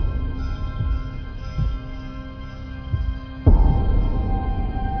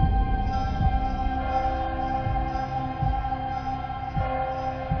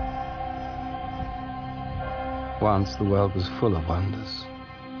Once the world was full of wonders,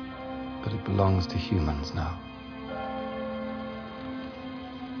 but it belongs to humans now.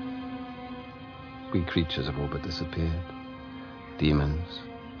 We creatures have all but disappeared. Demons,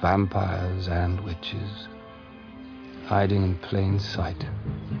 vampires, and witches, hiding in plain sight,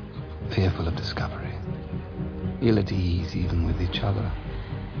 fearful of discovery, ill at ease even with each other.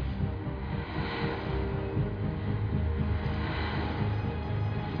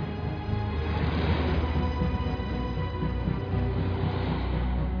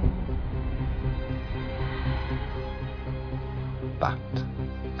 But,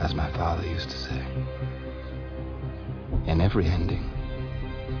 as my father used to say, in every ending,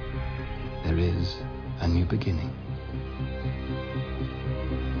 there is a new beginning.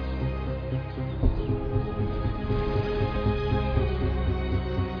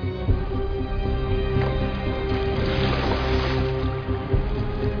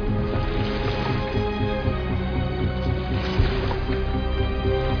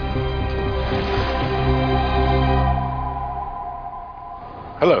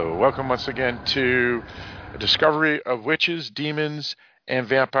 Hello, welcome once again to A Discovery of Witches, Demons, and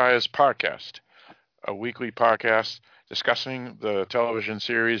Vampires podcast, a weekly podcast discussing the television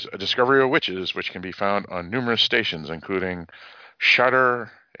series A Discovery of Witches, which can be found on numerous stations, including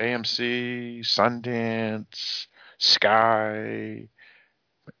Shudder, AMC, Sundance, Sky,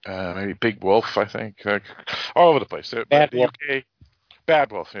 maybe Big Wolf, I think, all over the place. Bad the Wolf. UK,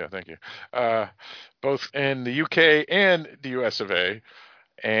 Bad Wolf, yeah, thank you. Both in the UK and the US of A.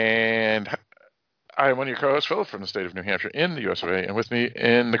 And I'm one of your co-hosts, Philip, from the state of New Hampshire in the US of A, and with me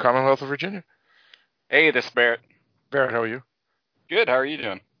in the Commonwealth of Virginia. Hey, this is Barrett. Barrett, how are you? Good, how are you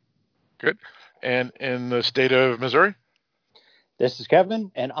doing? Good. And in the state of Missouri? This is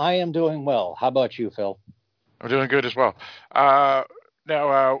Kevin, and I am doing well. How about you, Phil? I'm doing good as well. Now,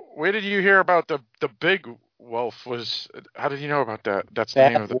 where did you hear about the Big Wolf? How did you know about that? That's the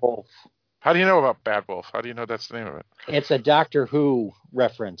Bad name of Wolf. How do you know about Bad Wolf? How do you know that's the name of it? It's a Doctor Who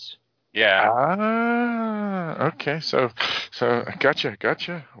reference. Yeah. Okay. So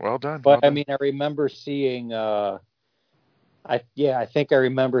gotcha. Well done. But well I mean, I remember seeing. I think I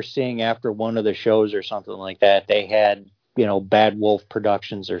remember seeing after one of the shows or something like that, they had Bad Wolf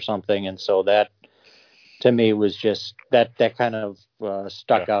Productions or something, and so that to me was just that kind of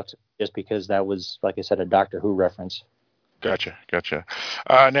stuck out to me just because that was, like I said, a Doctor Who reference. Gotcha.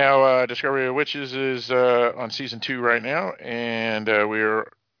 Now, Discovery of Witches is on season 2 right now, and we're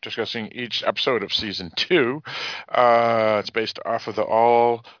discussing each episode of season 2. It's based off of the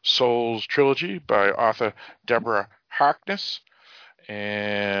All Souls trilogy by author Deborah Harkness,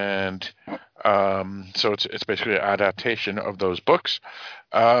 and so it's basically an adaptation of those books.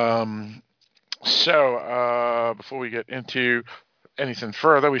 So before we get into anything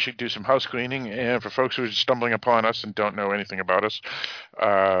further, we should do some house cleaning. And for folks who are stumbling upon us and don't know anything about us,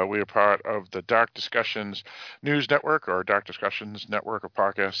 we are part of the Dark Discussions News Network, or Dark Discussions Network of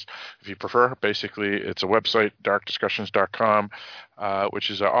podcasts, if you prefer. Basically, it's a website, darkdiscussions.com,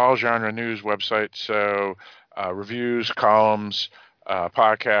 which is an all-genre news website. So reviews, columns,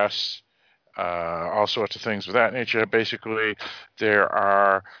 podcasts, all sorts of things of that nature. Basically, there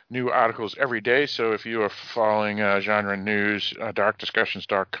are new articles every day, so if you are following genre news,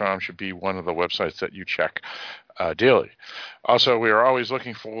 darkdiscussions.com should be one of the websites that you check daily. Also, we are always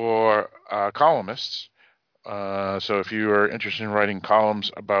looking for columnists, so if you are interested in writing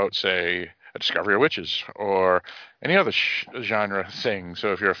columns about, say, A Discovery of Witches or any other genre thing,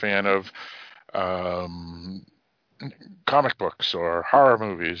 so if you're a fan of comic books or horror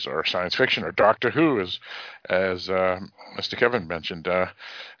movies or science fiction or Doctor Who, as Mr. Kevin mentioned,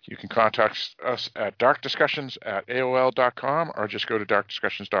 you can contact us at darkdiscussions@aol.com, or just go to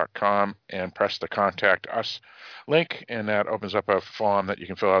darkdiscussions.com and press the Contact Us link, and that opens up a form that you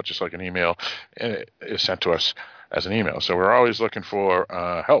can fill out just like an email, and it is sent to us as an email. So we're always looking for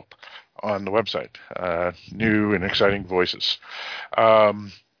help on the website, new and exciting voices.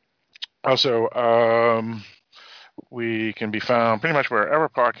 We can be found pretty much wherever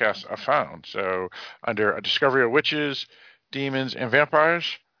podcasts are found. So under A Discovery of Witches, Demons, and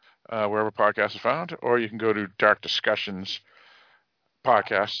Vampires, wherever podcasts are found, or you can go to Dark Discussions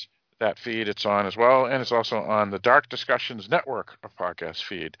podcast, that feed it's on as well, and it's also on the Dark Discussions network of podcast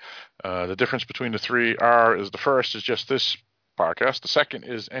feed. The difference between the three is the first is just this podcast. The second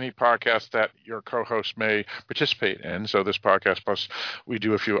is any podcast that your co-host may participate in. So this podcast, plus we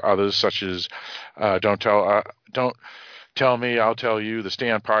do a few others, such as Don't Tell Me, I'll Tell You, The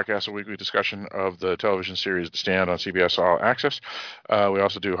Stand podcast, a weekly discussion of the television series The Stand on CBS All Access. We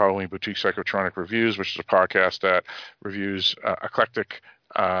also do Halloween Boutique Psychotronic Reviews, which is a podcast that reviews eclectic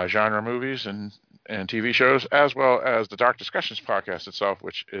genre movies and and TV shows, as well as the Dark Discussions podcast itself,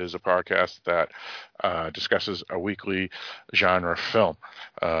 which is a podcast that discusses a weekly genre film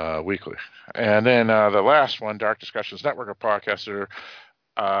weekly. And then the last one, Dark Discussions Network of Podcasts,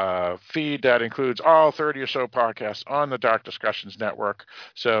 feed that includes all 30 or so podcasts on the Dark Discussions Network.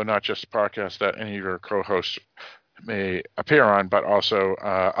 So not just the podcast that any of your co-hosts may appear on, but also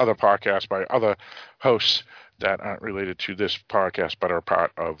other podcasts by other hosts that aren't related to this podcast but are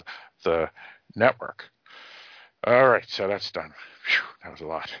part of the network. All right, so that's done. Whew, that was a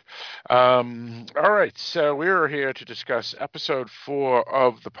lot. All right, so we're here to discuss episode 4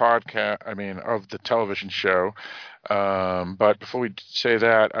 of the of the television show. But before we say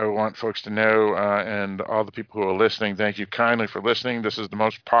that, I want folks to know, and all the people who are listening, thank you kindly for listening. This is the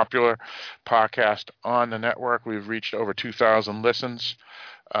most popular podcast on the network. We've reached over 2,000 listens.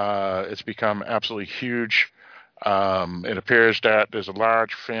 It's become absolutely huge. It appears that there's a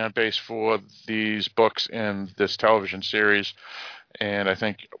large fan base for these books and this television series, and I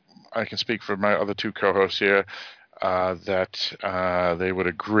think I can speak for my other two co-hosts here that they would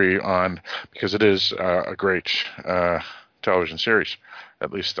agree on, because it is a great television series,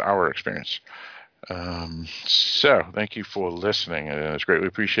 at least our experience. So thank you for listening, and it's greatly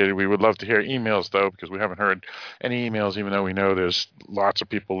appreciated. We would love to hear emails, though, because we haven't heard any emails, even though we know there's lots of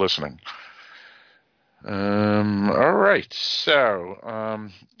people listening. All right, so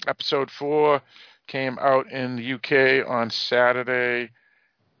episode 4 came out in the UK on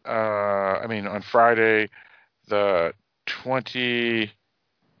on Friday, the 29th,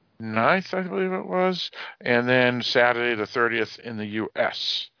 I believe it was, and then Saturday the 30th in the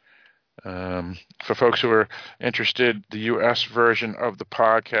US. For folks who are interested, the US version of the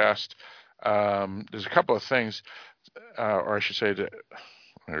podcast, there's a couple of things, or I should say that.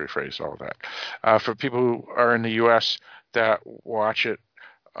 Let me rephrase all of that. For people who are in the U.S. that watch it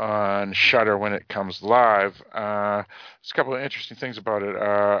on Shudder when it comes live, there's a couple of interesting things about it.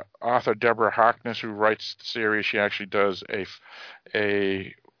 Author Deborah Harkness, who writes the series, she actually does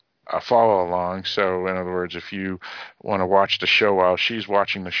a follow along. So, in other words, if you want to watch the show while she's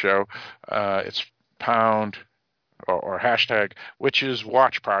watching the show, it's pound or hashtag Witches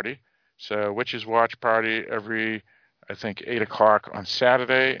Watch Party. So, Witches Watch Party every, I think, 8 o'clock on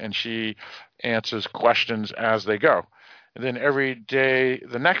Saturday, and she answers questions as they go. And then every day,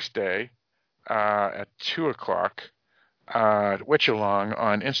 the next day, at 2 o'clock, Witch Along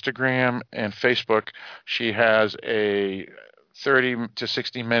on Instagram and Facebook, she has a 30 to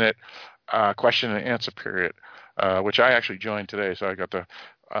 60 minute question and answer period, which I actually joined today, so I got to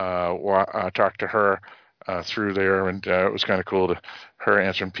talk to her through there, and it was kind of cool to her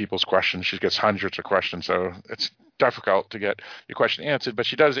answering people's questions. She gets hundreds of questions, so it's difficult to get your question answered, but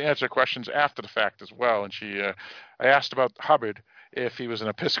she does answer questions after the fact as well. And I asked about Hubbard, if he was an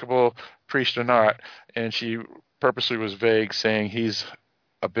Episcopal priest or not, and she purposely was vague, saying he's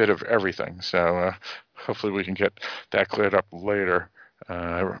a bit of everything. So hopefully we can get that cleared up later.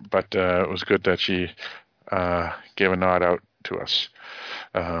 But it was good that she gave a nod out to us.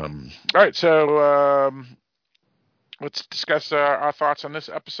 All right, so let's discuss our thoughts on this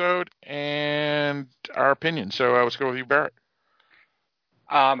episode and our opinion. So let's go with you, Barrett.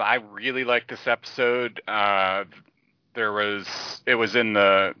 I really liked this episode. It was in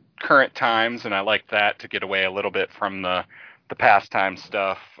the current times, and I liked that, to get away a little bit from the pastime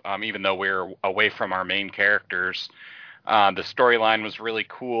stuff, even though we're away from our main characters. The storyline was really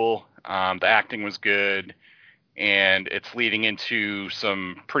cool. The acting was good. And it's leading into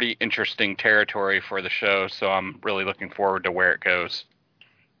some pretty interesting territory for the show, so I'm really looking forward to where it goes.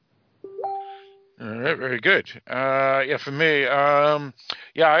 All right, very good. For me, I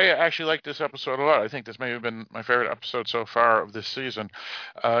actually like this episode a lot. I think this may have been my favorite episode so far of this season,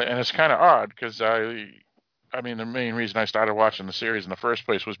 and it's kind of odd because the main reason I started watching the series in the first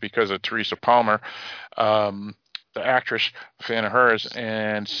place was because of Teresa Palmer, the actress, a fan of hers,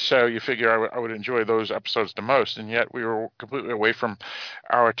 and so you figure I would enjoy those episodes the most, and yet we were completely away from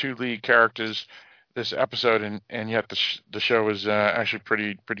our two lead characters this episode, and yet the show was actually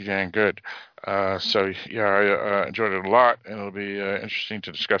pretty dang good. I enjoyed it a lot, and it'll be interesting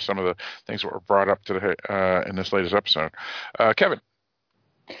to discuss some of the things that were brought up today in this latest episode. Kevin.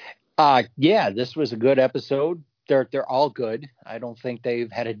 This was a good episode. They're all good. I don't think they've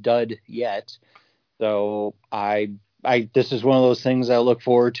had a dud yet. So this is one of those things I look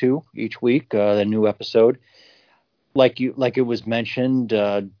forward to each week, the new episode. Like it was mentioned,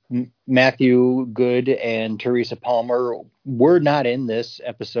 Matthew Goode and Teresa Palmer were not in this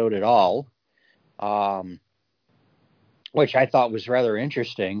episode at all, which I thought was rather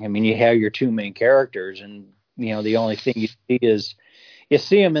interesting. I mean, you have your two main characters, and the only thing you see is you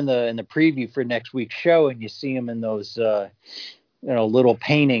see him in the preview for next week's show, and you see him in those little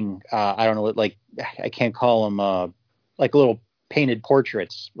painting. I don't know, like I can't call them like little painted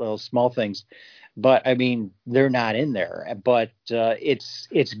portraits, little small things. But I mean, they're not in there. But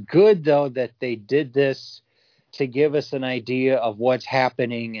it's good though that they did this to give us an idea of what's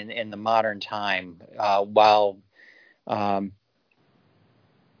happening in the modern time, while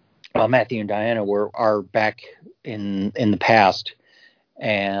Matthew and Diana are back in the past.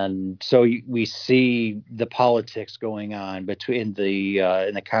 And so we see the politics going on between in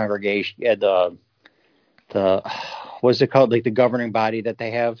the congregation, the what's it called, like the governing body that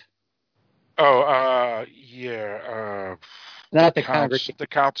they have. Yeah. Not the congregation. The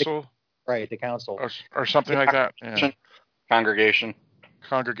council. Right, the council. Or something like that. Yeah. Congregation.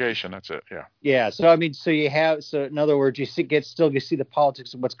 That's it. Yeah. Yeah. So I mean, in other words, you see the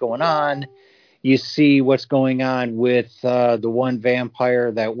politics of what's going on. You see what's going on with the one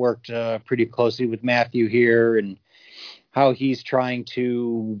vampire that worked pretty closely with Matthew here, and how he's trying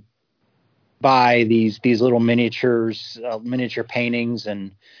to buy these little miniature paintings,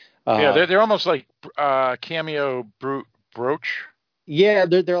 and they're almost like cameo brooch. Yeah,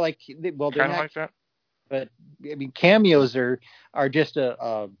 they're like, they're kind not of like that. But I mean, cameos are just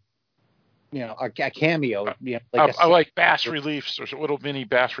a cameo. I like bas reliefs or ltle mini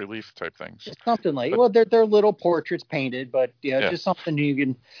bas relief type things. Something like, they're little portraits painted, but just something you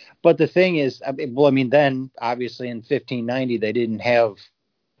can. But the thing is, then obviously in 1590 they didn't have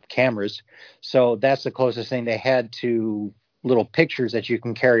cameras, so that's the closest thing they had to little pictures that you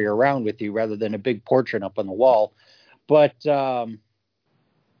can carry around with you rather than a big portrait up on the wall. But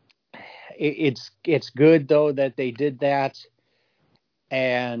it's good though that they did that,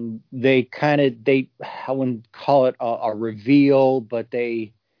 and I wouldn't call it a reveal, but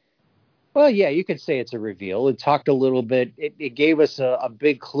you could say it's a reveal. It talked a little bit. It gave us a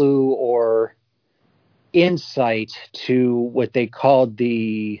big clue or insight to what they called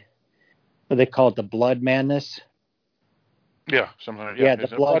the blood madness. Yeah, something like that. Yeah,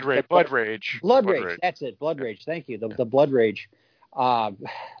 the blood rage. Blood rage. That's it. Blood rage. Thank you. The blood rage.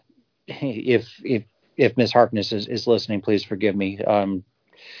 If Miss Harkness is listening, please forgive me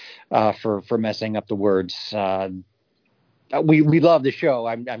for messing up the words. We love the show.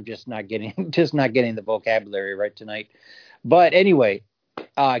 I'm just not getting the vocabulary right tonight. But anyway,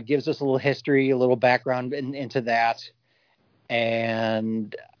 gives us a little history, a little background into that,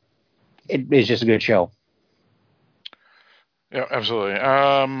 and it's just a good show. Yeah, absolutely.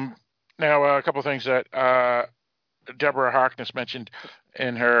 Now, a couple of things that Deborah Harkness mentioned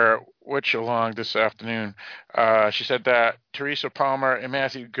in her Witch Along this afternoon. She said that Teresa Palmer and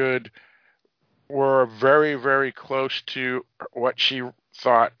Matthew Goode were very, very close to what she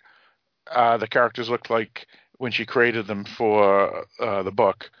thought the characters looked like when she created them for the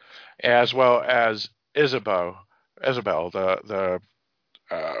book, as well as Isabel, the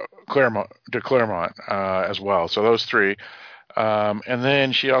Clairmont as well. So those three. And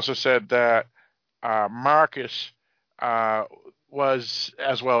then she also said that Marcus was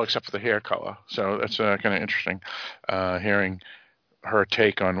as well, except for the hair color. So that's kind of interesting, hearing her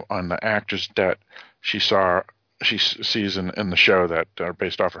take on the actors that she sees in the show that are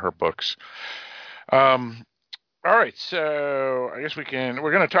based off of her books. All right, so I guess we're going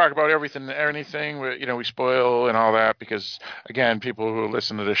to talk about anything we spoil and all that, because again, people who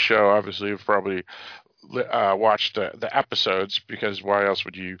listen to this show obviously have probably watched the episodes, because why else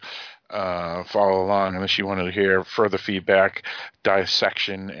would you follow along unless you wanted to hear further feedback,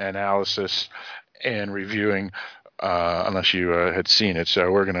 dissection, analysis, and reviewing, unless you had seen it.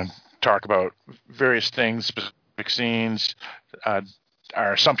 So we're going to talk about various things, specific scenes,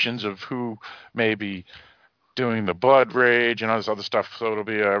 our assumptions of who may be doing the blood rage and all this other stuff. So it'll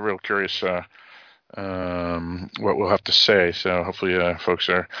be a real curious what we'll have to say. So hopefully folks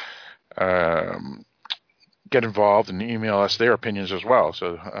are get involved and email us their opinions as well,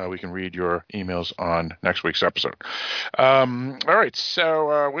 so we can read your emails on next week's episode. All right,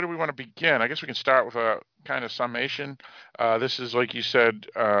 so where do we want to begin? I guess we can start with a kind of summation. This is, like you said,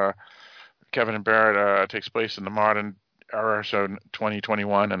 Kevin and Barrett, takes place in the modern era, so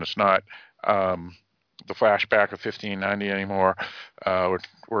 2021, and it's not the flashback of 1590 anymore.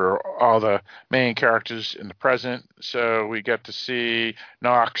 We're all the main characters in the present, so we get to see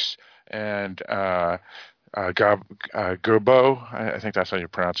Knox and Gerbo. I think that's how you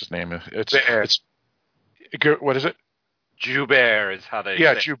pronounce his name. What is it? Joubert is how they say.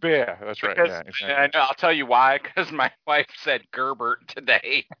 Yeah, Joubert. That's right. Yeah, exactly. And I'll tell you why, because my wife said Gerbert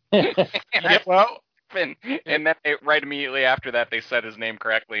today. Yeah, well, and then right immediately after that, they said his name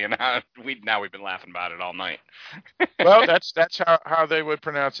correctly, and we've been laughing about it all night. Well, that's how they would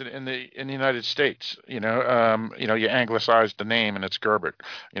pronounce it in the United States. You anglicized the name, and it's Gerbert.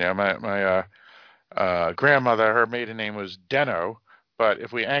 My grandmother, her maiden name was Deno, but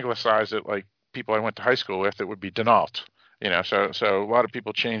if we anglicize it like people I went to high school with, it would be Denault. So a lot of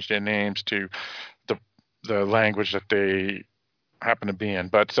people change their names to the language that they happen to be in.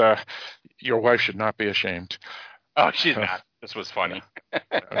 But your wife should not be ashamed. Oh, she's not. This was funny.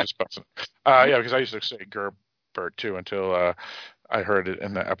 I'm just busting. Because I used to say Gerbert too until I heard it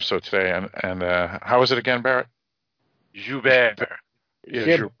in the episode today. And how was it again, Barrett? Joubert.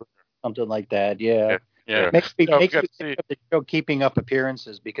 Yeah, Joubert. Something like that. Yeah. Yeah. Makes me think of the show Keeping Up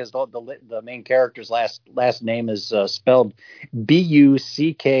Appearances, because the main character's last name is spelled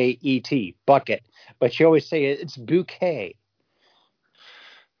Bucket, bucket, but you always say it's Bouquet.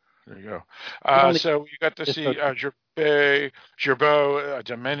 There you go. So you got to see Gerbeau,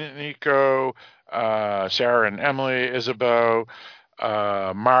 Domenico, Sarah and Emily, Isabeau,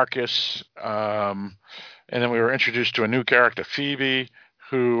 Marcus, and then we were introduced to a new character, Phoebe,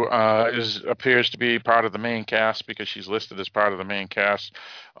 who appears to be part of the main cast because she's listed as part of the main cast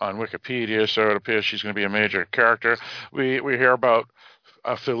on Wikipedia. So it appears she's going to be a major character. We hear about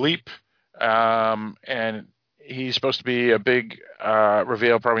Philippe, and he's supposed to be a big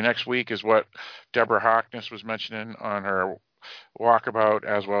reveal probably next week, is what Deborah Harkness was mentioning on her walkabout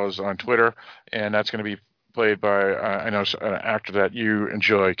as well as on Twitter. And that's going to be played by, I know, an actor that you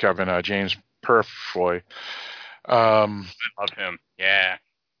enjoy, Kevin, James Purfoy. I love him. Yeah.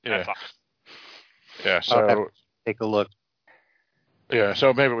 Yeah. Awesome. Yeah. So take a look. Yeah.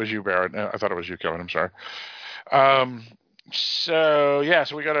 So maybe it was you, Barrett. I thought it was you, Kevin. I'm sorry. So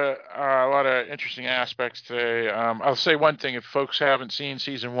we got a lot of interesting aspects today. I'll say one thing: if folks haven't seen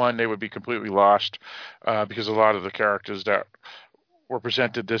season 1, they would be completely lost because a lot of the characters that were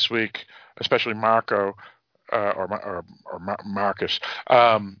presented this week, especially Marco or Marcus,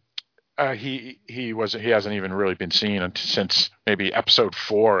 he hasn't even really been seen since maybe episode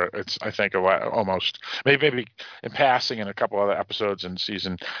 4. It's, I think, almost maybe in passing in a couple other episodes in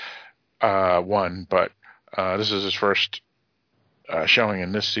season 1, but this is his first showing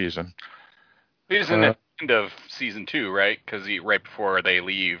in this season. He's in the end of season 2, right? Because right before they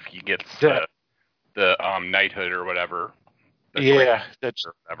leave, he gets the knighthood or whatever. That's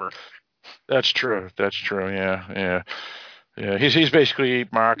true. That's true. Yeah. He's basically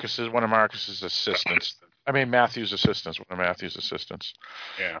one of Marcus's assistants. I mean, Matthew's assistants. One of Matthew's assistants.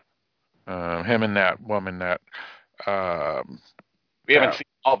 Yeah. Him and that woman that. We haven't seen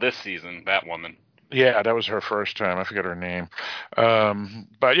all this season. That woman. Yeah, that was her first time. I forget her name.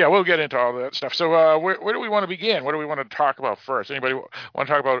 But yeah, we'll get into all that stuff. So where do we want to begin? What do we want to talk about first? Anybody want to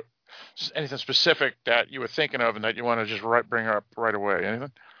talk about anything specific that you were thinking of and that you want to just bring up right away?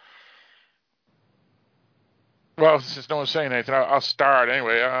 Anything? Well, since no one's saying anything, I'll start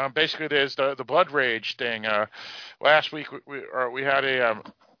anyway. Basically, there's the blood rage thing. Last week we had a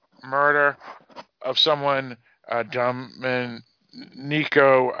murder of someone, Domenico.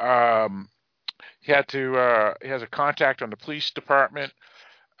 He has a contact on the police department.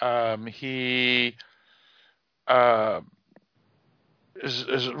 He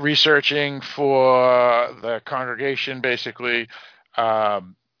is researching for the congregation, basically, the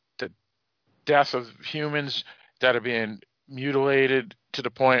death of humans that are being mutilated to the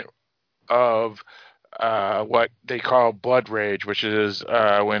point of what they call blood rage, which is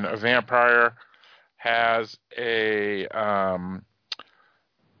when a vampire has a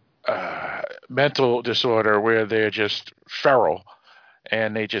mental disorder where they're just feral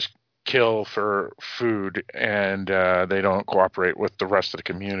and they just kill for food and they don't cooperate with the rest of the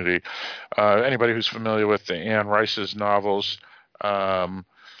community. Anybody who's familiar with the Anne Rice's novels,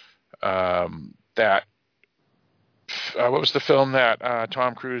 what was the film that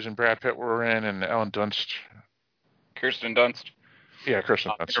Tom Cruise and Brad Pitt were in, and Ellen Dunst? Kirsten Dunst. Yeah,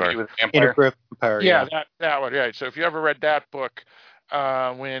 Kirsten Dunst. Sorry. Vampire. Yeah, that one. Right. So if you ever read that book,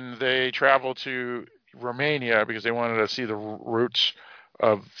 when they traveled to Romania because they wanted to see the roots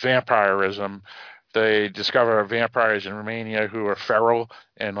of vampirism, they discover vampires in Romania who are feral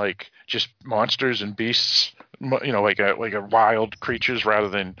and like just monsters and beasts, like a wild creatures rather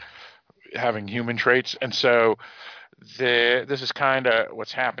than having human traits. And so this is kind of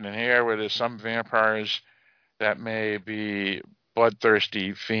what's happening here, where there's some vampires that may be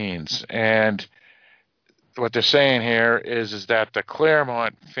bloodthirsty fiends. And what they're saying here is that the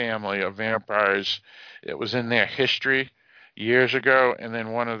Clairmont family of vampires, it was in their history years ago, and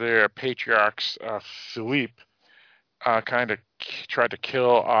then one of their patriarchs, Philippe, kind of tried to kill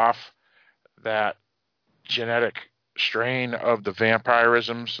off that genetic strain of the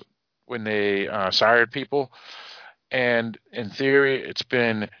vampirisms when they sired people. And in theory, it's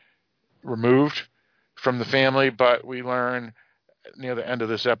been removed from the family, but we learn near the end of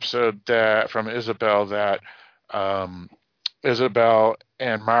this episode that from Isabel that Isabel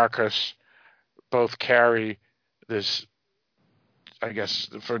and Marcus both carry this, I guess,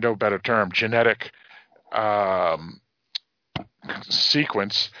 for no better term, genetic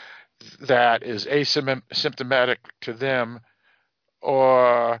sequence that is asymptomatic to them,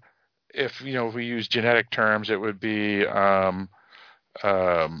 or if we use genetic terms, it would be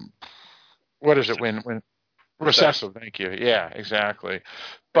what is it when recessive? Thank you. Yeah, exactly.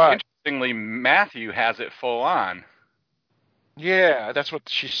 But interestingly, Matthew has it full on. Yeah, that's what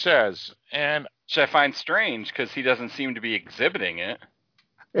she says, and which I find strange because he doesn't seem to be exhibiting it.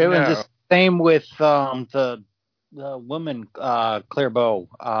 It was the same with the woman Clairbeau,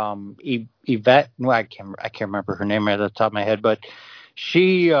 Yvette. No, I can't remember her name at the top of my head, but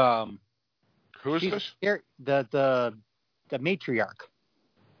she. Who is this? The matriarch.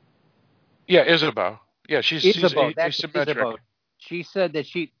 Yeah, Isabel. Yeah, she's asymmetric. Isabel. She said that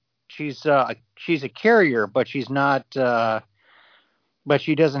she's a carrier, but she's not. But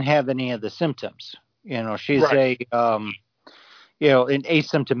she doesn't have any of the symptoms. She's right. an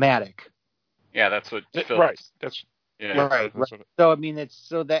asymptomatic. Yeah, that's what. Right. That's right. So I mean,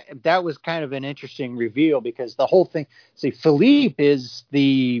 that was kind of an interesting reveal because the whole thing. See, Philippe is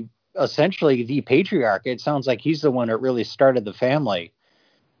essentially the patriarch. It sounds like he's the one that really started the family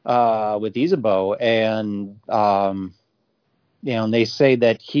with Isabeau, and and they say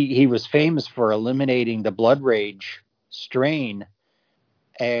that he was famous for eliminating the blood rage strain,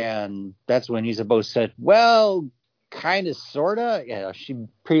 and that's when Isabeau said, "Well, kind of, sorta." She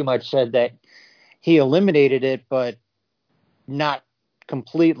pretty much said that he eliminated it, but not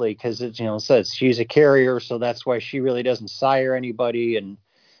completely, because it says she's a carrier, so that's why she really doesn't sire anybody, and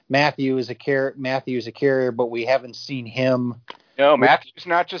Matthew is a carrier, but we haven't seen him. No, Matthew's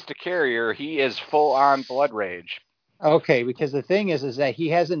not just a carrier; he is full on blood rage. Okay, because the thing is that he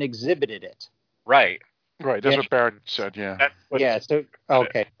hasn't exhibited it. Right. That's what Barrett said. Yeah. Yeah. So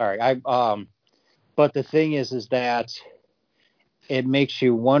okay, all right. But the thing is that it makes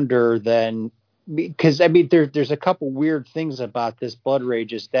you wonder then, because I mean, there's a couple weird things about this blood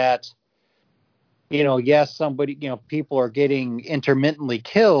rage. Is that yes, somebody, people are getting intermittently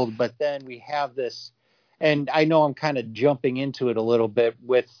killed, but then we have this, and I know I'm kind of jumping into it a little bit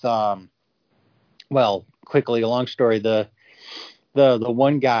with, quickly, a long story, the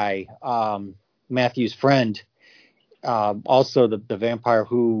one guy, Matthew's friend, also the vampire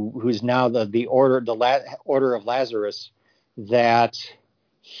who's now the order of Lazarus, that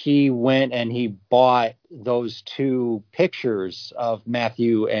he went and he bought those two pictures of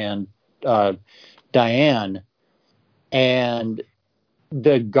Matthew and Diane, and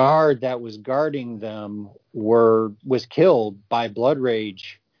the guard that was guarding them was killed by blood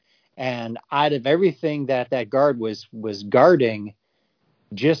rage, and out of everything that guard was guarding,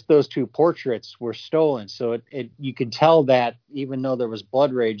 just those two portraits were stolen. So it you could tell that even though there was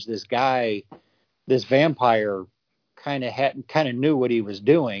blood rage, this vampire kind of knew what he was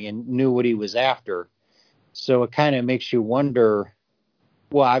doing and knew what he was after. So it kind of makes you wonder.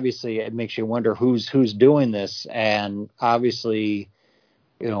 Well, obviously, it makes you wonder who's doing this, and obviously,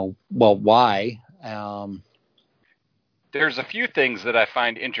 why? There's a few things that I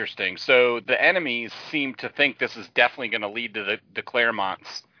find interesting. So the enemies seem to think this is definitely going to lead to the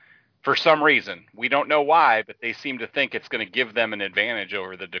Clairmonts for some reason. We don't know why, but they seem to think it's going to give them an advantage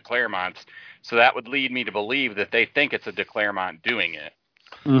over the de Clairmonts. So that would lead me to believe that they think it's a de Clairmont doing it.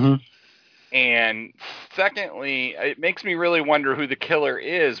 Mm-hmm. And secondly, it makes me really wonder who the killer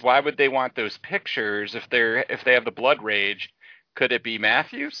is. Why would they want those pictures if they have the blood rage? Could it be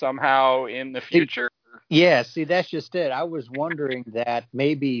Matthew somehow in the future? Yeah, see, that's just it. I was wondering that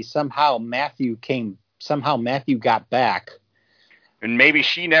maybe somehow Matthew got back. And maybe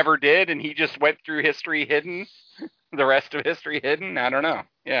she never did, and he just went through history hidden, the rest of history hidden. I don't know.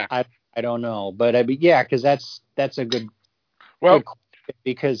 Yeah, I don't know, but I mean, yeah, because that's a good. Well, good,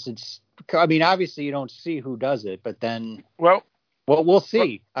 because it's. I mean, obviously you don't see who does it, but then. Well, we'll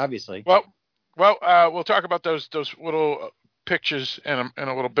see. Obviously. Well, we'll talk about those little pictures in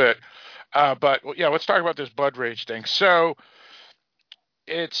a little bit. But yeah, let's talk about this blood rage thing. So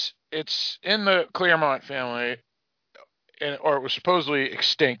it's in the Clairmont family, or it was supposedly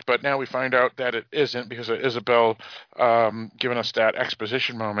extinct, but now we find out that it isn't because of Isabel giving us that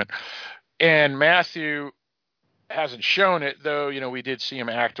exposition moment. And Matthew hasn't shown it, though. We did see him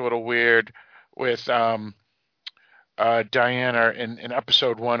act a little weird with Diana in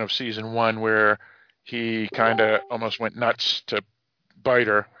episode 1 of season 1, where he kind of almost went nuts to bite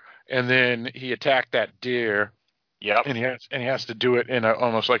her, and then he attacked that deer. Yep. And he has to do it in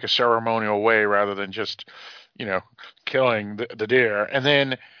almost like a ceremonial way rather than just, killing the deer. And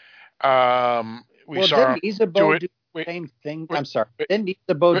then we saw didn't Isabeau do the same thing? I'm sorry. Didn't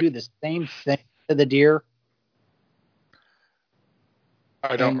Isabeau do the same thing to the deer?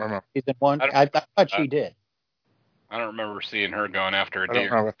 I don't remember. Season 1? I thought she did. I don't remember seeing her going after a I deer.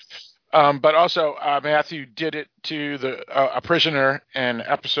 don't remember. But also, Matthew did it to a prisoner in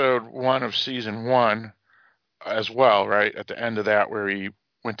episode 1 of season 1 as well, right? At the end of that, where he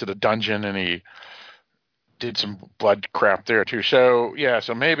went to the dungeon and he did some blood crap there too. So yeah,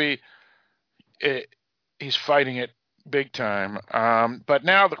 so maybe he's fighting it big time. But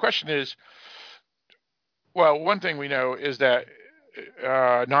now the question is, well, one thing we know is that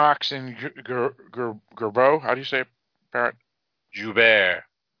Knox and Gerbeau, how do you say it, Barrett? Joubert.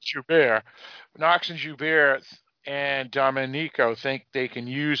 Knox and Joubert and Domenico think they can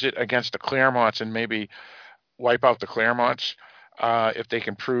use it against the Clairmonts and maybe wipe out the Clairmonts if they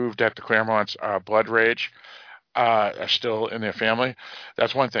can prove that the Clairmonts' blood rage are still in their family.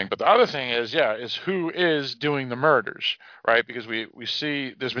 That's one thing. But the other thing is who is doing the murders, right? Because we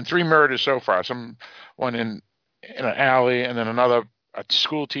see there's been 3 murders so far. One in an alley, and then a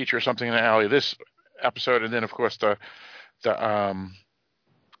school teacher or something in an alley this episode, and then of course the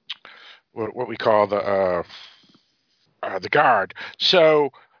what we call the guard.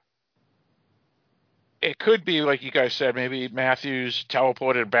 So it could be, like you guys said, maybe Matthew's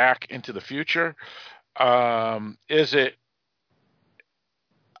teleported back into the future. Is it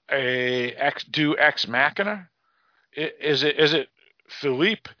a ex machina? Is it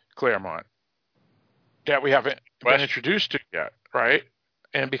Philippe Clairmont that we haven't been introduced to yet, right?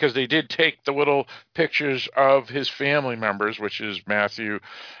 And because they did take the little pictures of his family members, which is Matthew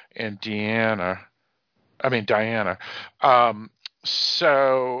and Diana.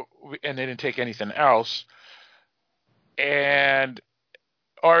 So, and they didn't take anything else. Or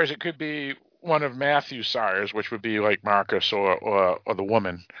it could be one of Matthew's sires, which would be like Marcus or the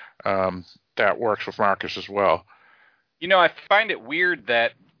woman that works with Marcus as well. I find it weird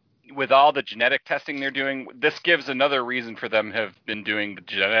that with all the genetic testing they're doing, this gives another reason for them to have been doing the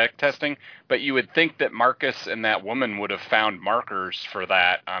genetic testing, but you would think that Marcus and that woman would have found markers for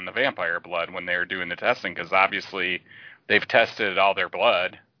that on the vampire blood when they were doing the testing, because obviously they've tested all their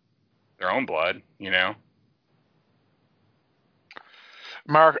blood, their own blood,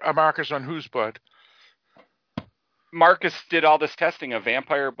 Marcus on whose blood? Marcus did all this testing of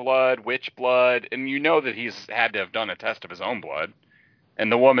vampire blood, witch blood, and that he's had to have done a test of his own blood. And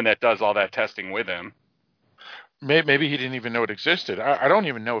the woman that does all that testing with him. Maybe he didn't even know it existed. I don't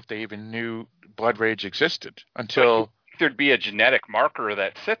even know if they even knew blood rage existed until... There'd be a genetic marker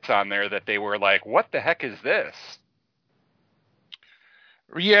that sits on there that they were like, what the heck is this?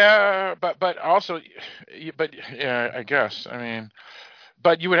 Yeah, but also... But, yeah, I guess. I mean...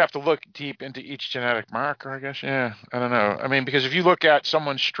 But you would have to look deep into each genetic marker, I guess. Yeah, I don't know. I mean, because if you look at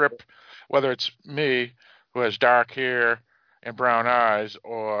someone's strip, whether it's me, who has dark hair and brown eyes,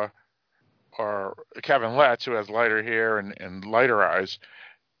 or Kevin Letts, who has lighter hair and lighter eyes,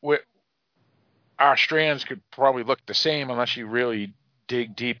 our strands could probably look the same unless you really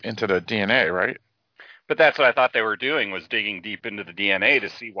dig deep into the DNA, right? But that's what I thought they were doing, was digging deep into the DNA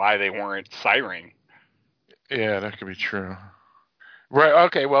to see why they weren't siring. Yeah, that could be true. Right.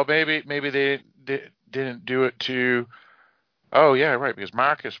 Okay. Well, maybe they didn't do it to. Oh, yeah. Right. Because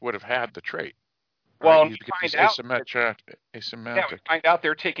Marcus would have had the trait. Right? Well, he's asymmetric. Yeah, we find out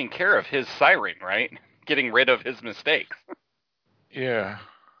they're taking care of his siring, right? Getting rid of his mistakes. Yeah.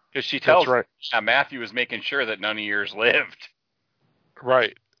 Because she tells right. Matthew is making sure that none of yours lived.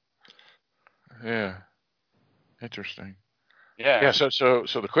 Right. Yeah. Interesting. Yeah. Yeah. So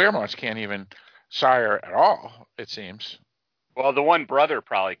the Clairmonts can't even sire at all, it seems. Well, the one brother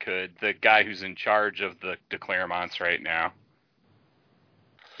probably could. The guy who's in charge of the Clairmonts right now.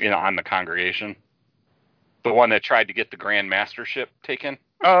 On the congregation. The one that tried to get the Grand Mastership taken.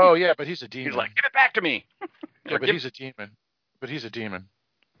 Oh, yeah, but he's a demon. He's like, give it back to me. Yeah, but he's a demon.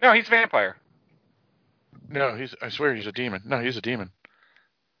 No, he's a vampire. No, I swear he's a demon. No, he's a demon.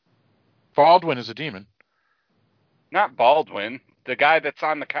 Baldwin is a demon. Not Baldwin. The guy that's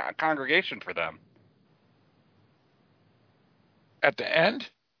on the congregation for them. At the end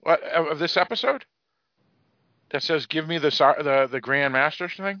of this episode? That says, give me the Grand Master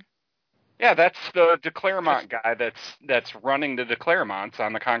thing? Yeah, that's the Clairmont guy that's running the Clairmonts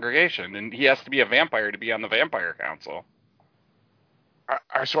on the congregation, and he has to be a vampire to be on the Vampire Council.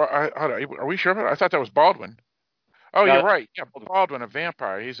 Are we sure about it? I thought that was Baldwin. Oh, no, you're right. Yeah, Baldwin, a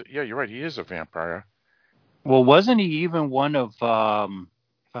vampire. You're right. He is a vampire. Well, wasn't he even one of? If I'm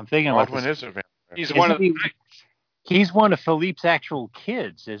thinking Baldwin about this, is a vampire. He's one of the. he's one of Philippe's actual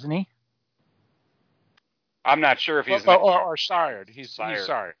kids, isn't he? I'm not sure if he's or sired. He's sired.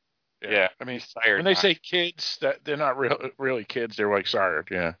 sired. Yeah. I mean, sired. When they say kids, that they're not really kids. They're like sired.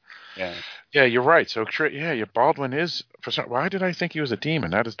 Yeah. Yeah. Yeah, you're right. So, Baldwin is why did I think he was a demon?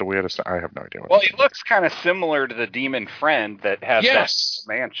 That is the weirdest. I have no idea. Well, he looks kind of similar to the demon friend that has that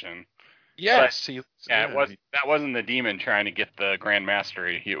mansion. Yes. That wasn't the demon trying to get the Grand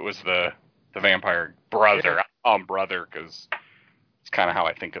Mastery. It was the vampire brother. Yeah. I call him brother because it's kind of how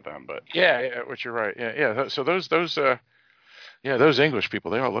I think of them. But which you're right. Yeah. So those English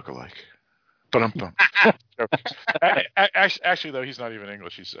people, they all look alike. Actually, though, he's not even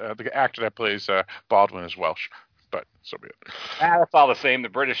English. He's the actor that plays Baldwin is Welsh, but so be it. That's all the same. The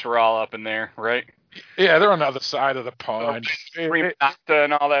British were all up in there, right? Yeah, they're on the other side of the pond.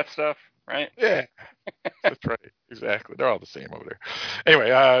 And all that stuff, right? Yeah, that's right. Exactly. They're all the same over there. Anyway,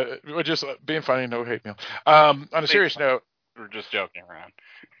 we're just being funny. No hate mail. On a serious note, we're just joking around.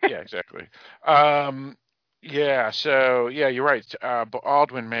 Yeah, exactly. So you're right.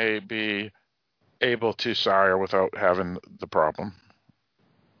 Baldwin may be able to sire without having the problem.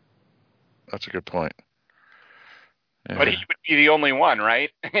 That's a good point. Yeah. But he would be the only one,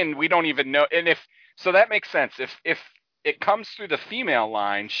 right? And we don't even know. And so that makes sense. If it comes through the female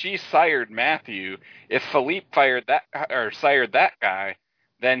line, she sired Matthew. If Philippe sired that guy,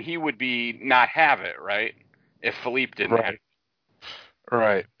 then he would be not have it, right? If Philippe didn't have it.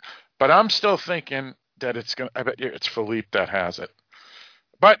 Right. But I'm still thinking that I bet it's Philippe that has it.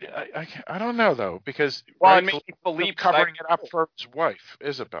 But I don't know, though, because Philippe covering it up for his wife,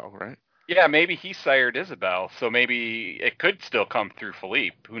 Isabel, right? Yeah, maybe he sired Isabel, so maybe it could still come through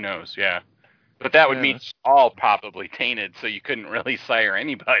Philippe. Who knows? Yeah. But that would mean all probably tainted, so you couldn't really sire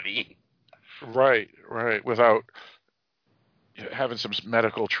anybody. Right. Without having some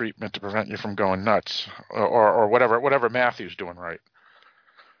medical treatment to prevent you from going nuts, or whatever Matthew's doing right.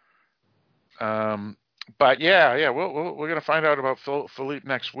 But we're gonna find out about Philippe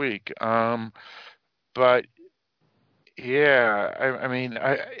next week. But yeah, I mean,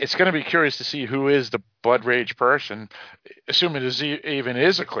 it's gonna be curious to see who is the blood rage person, assuming it even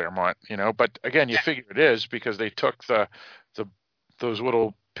is a Clairmont, But again, you figure it is because they took those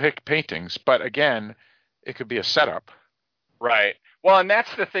little paintings. But again, it could be a setup. Right. Well, and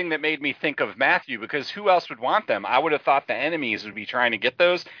that's the thing that made me think of Matthew, because who else would want them? I would have thought the enemies would be trying to get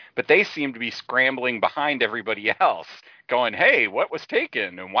those, but they seem to be scrambling behind everybody else, going, hey, what was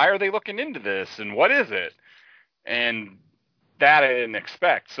taken? And why are they looking into this? And what is it? And that I didn't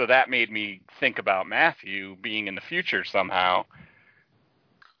expect. So that made me think about Matthew being in the future somehow.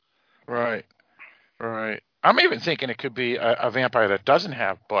 Right. I'm even thinking it could be a vampire that doesn't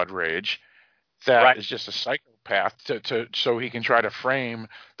have blood rage, that is just a psychopath so he can try to frame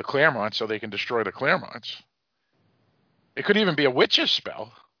the Clairmonts so they can destroy the Clairmonts. It could even be a witch's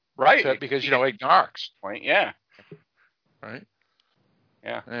spell. Right. Because, Ignorx. Point, yeah. Right?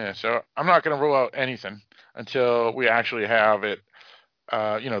 Yeah. So I'm not going to rule out anything until we actually have it,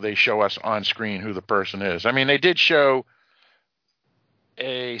 they show us on screen who the person is. I mean, they did show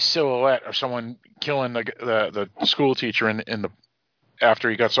a silhouette of someone killing the school teacher in the after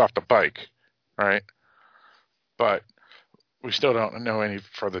he gets off the bike, right? But we still don't know any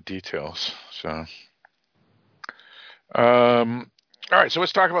further details. So, all right. So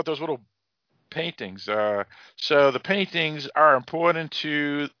let's talk about those little paintings. So the paintings are important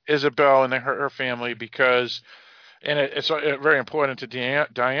to Isabel and her family because, and it's very important to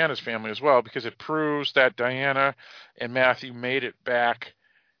Diana's family as well, because it proves that Diana and Matthew made it back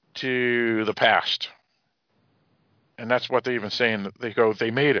to the past. And that's what they even say.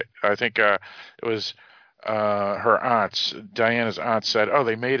 They made it. I think it was her aunts, Diana's aunt said, "Oh,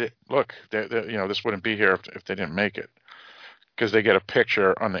 they made it. Look, this wouldn't be here if they didn't make it." Because they get a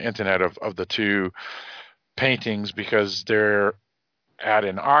picture on the internet of the two paintings, because they're at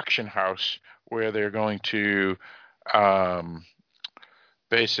an auction house where they're going to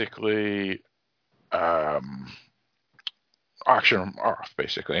basically auction them off,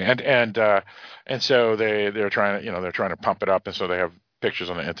 basically, and so they're trying to pump it up, and so they have pictures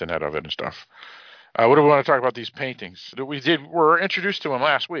on the internet of it and stuff. What do we want to talk about these paintings? We're introduced to them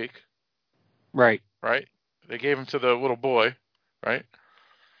last week. Right. They gave them to the little boy, right?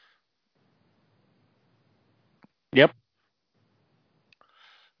 Yep.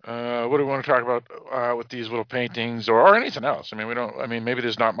 What do we want to talk about with these little paintings or anything else? I mean, maybe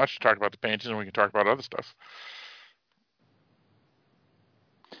there's not much to talk about the paintings, and we can talk about other stuff.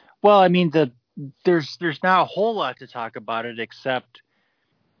 Well, I mean, there's not a whole lot to talk about it, except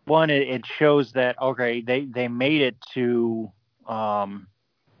one, it shows that, okay, they made it to,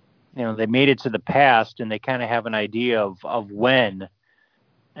 they made it to the past, and they kind of have an idea of when.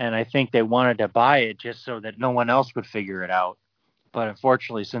 And I think they wanted to buy it just so that no one else would figure it out. But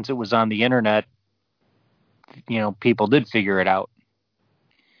unfortunately, since it was on the internet, people did figure it out.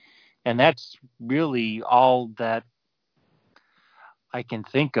 And that's really all that I can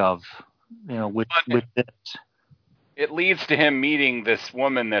think of, with this. It leads to him meeting this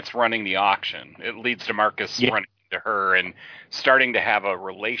woman that's running the auction. It leads to Marcus running to her and starting to have a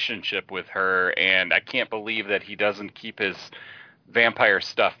relationship with her. And I can't believe that he doesn't keep his vampire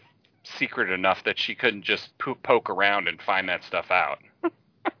stuff secret enough that she couldn't just poke around and find that stuff out.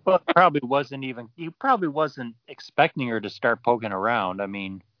 Well, he probably wasn't expecting her to start poking around. I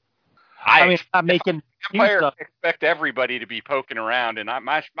mean, not making vampire expect everybody to be poking around, and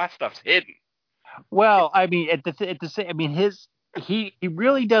my stuff's hidden. Well, I mean, he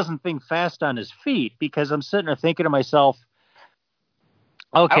really doesn't think fast on his feet, because I'm sitting there thinking to myself,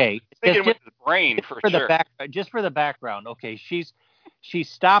 okay, thinking with his brain for sure. Just for the background, okay, she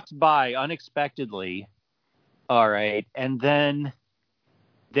stops by unexpectedly, all right, and then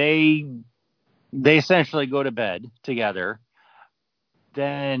they essentially go to bed together.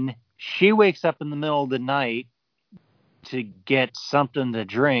 Then she wakes up in the middle of the night to get something to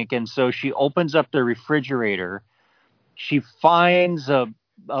drink, and so she opens up the refrigerator. She finds a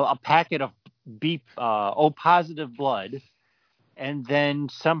packet of O positive blood, and then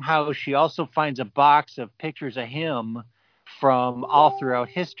somehow she also finds a box of pictures of him from all throughout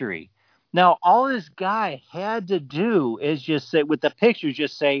history. Now, all this guy had to do is just say, with the pictures,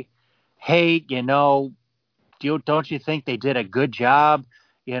 just say, hey, don't you think they did a good job?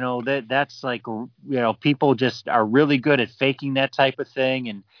 That's like, people just are really good at faking that type of thing.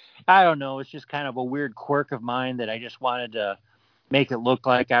 And I don't know, it's just kind of a weird quirk of mine that I just wanted to make it look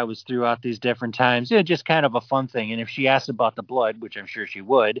like I was throughout these different times. Just kind of a fun thing. And if she asked about the blood, which I'm sure she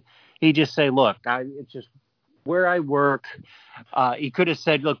would, he'd just say, look, it's just where I work. He could have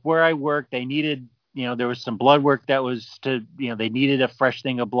said, look, where I work, they needed, there was some blood work that was they needed a fresh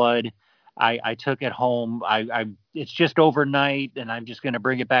thing of blood. I took it home. It's just overnight, and I'm just going to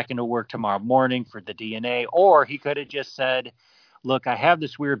bring it back into work tomorrow morning for the DNA. Or he could have just said, look, I have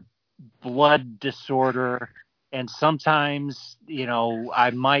this weird blood disorder, and sometimes,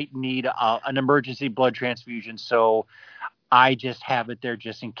 I might need an emergency blood transfusion. So I just have it there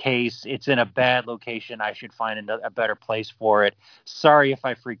just in case it's in a bad location. I should find a better place for it. Sorry if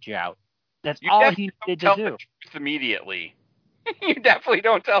I freaked you out. That's all he needed to do. The truth immediately. You definitely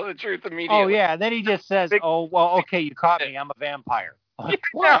don't tell the truth immediately. Oh, yeah. Then he just says, oh, well, okay, you caught me. I'm a vampire.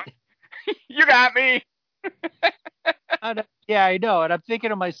 What? You got me. Yeah, I know. And I'm thinking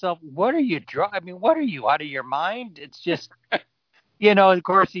to myself, what are you what are you, out of your mind? It's just, of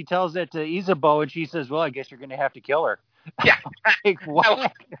course, he tells it to Isabeau, and she says, well, I guess you're going to have to kill her. Yeah. Like,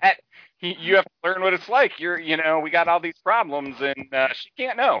 what? You have to learn what it's like. We got all these problems, and she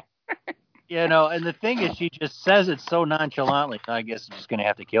can't know. And the thing is, she just says it so nonchalantly. I guess I'm just going to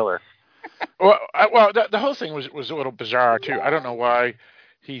have to kill her. Well, the whole thing was a little bizarre too. I don't know why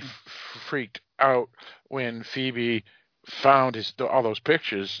he freaked out when Phoebe found all those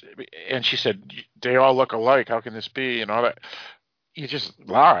pictures, and she said they all look alike. How can this be? And all that. You just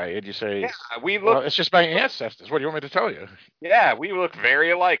lie and you say, it's just my ancestors. What do you want me to tell you? Yeah, we look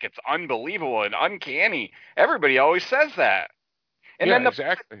very alike. It's unbelievable and uncanny. Everybody always says that. And then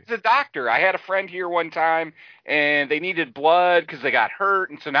the doctor. I had a friend here one time, and they needed blood because they got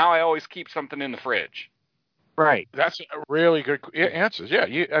hurt, and so now I always keep something in the fridge. Right. That's a really good answer. Yeah,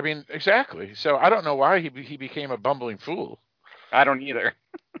 exactly. So I don't know why he became a bumbling fool. I don't either.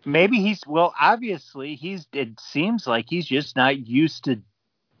 Maybe obviously it seems like he's just not used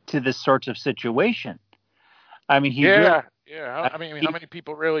to this sorts of situation. I mean, Yeah. I mean, how many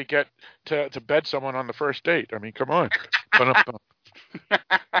people really get to bed someone on the first date? I mean, come on.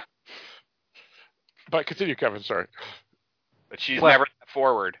 But continue, Kevin. Sorry. But she's never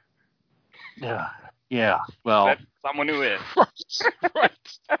forward. Yeah. Well, that's someone who is. Right.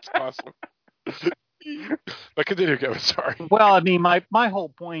 That's awesome. But continue, Kevin. Sorry. Well, I mean, my whole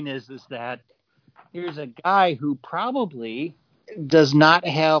point is that here's a guy who probably does not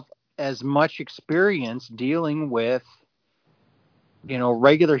have as much experience dealing with,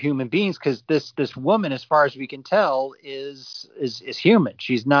 regular human beings, because this woman, as far as we can tell, is human.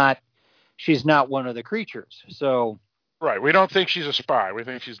 She's not one of the creatures. So right, we don't think she's a spy. We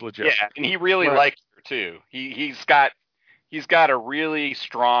think she's legit. Yeah, and he really likes her too. He's got a really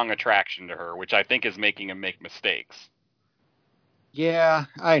strong attraction to her, which I think is making him make mistakes. Yeah,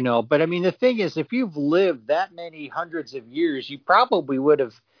 I know. But I mean, the thing is, if you've lived that many hundreds of years, you probably would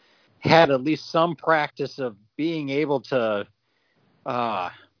have had at least some practice of being able to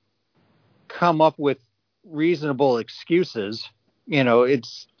come up with reasonable excuses.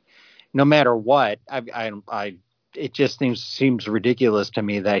 It's no matter what. It just seems ridiculous to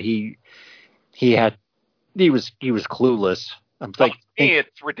me that he was clueless. To me,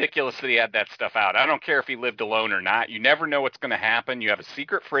 it's ridiculous that he had that stuff out. I don't care if he lived alone or not. You never know what's going to happen. You have a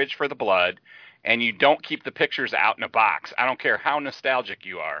secret fridge for the blood, and you don't keep the pictures out in a box. I don't care how nostalgic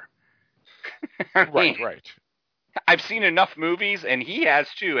you are. Right. I've seen enough movies, and he has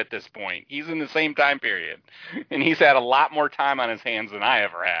too at this point. He's in the same time period, and he's had a lot more time on his hands than I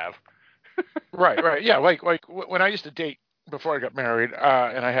ever have. Right. Yeah, like when I used to date before I got married,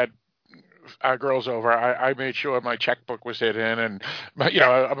 and I had girls over, I made sure my checkbook was hidden, and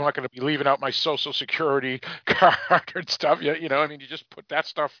I'm not going to be leaving out my Social Security card and stuff. You just put that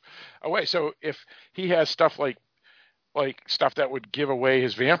stuff away. So if he has stuff like stuff that would give away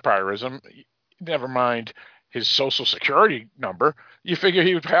his vampirism, never mind his Social Security number, you figure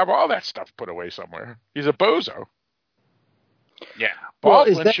he would have all that stuff put away somewhere. He's a bozo. Yeah.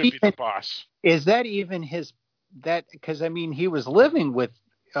 Baldwin should be the boss. Is that even his, because he was living with,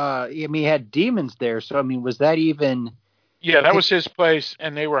 he had demons there. So, was that even? Yeah, that was his place,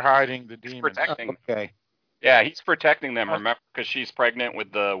 and they were hiding the demons. Protecting. Okay. Yeah, he's protecting them, remember, because she's pregnant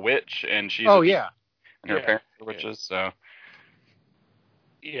with the witch, and she's and her parents are witches, so.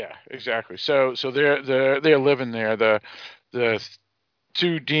 Yeah, exactly. So they're living there. The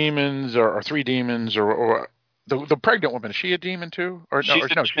two demons or three demons or the pregnant woman, is she a demon too? Or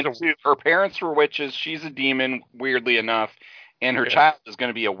her parents were witches. She's a demon, weirdly enough, and her child is going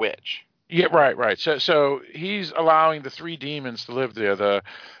to be a witch. Yeah, right. So he's allowing the three demons to live there. The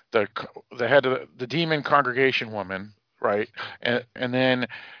head of the demon congregation woman, right, and then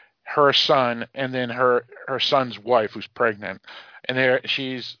her son, and then her son's wife who's pregnant, and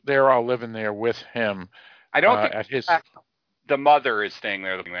they're all living there with him. I don't think at his. The mother is staying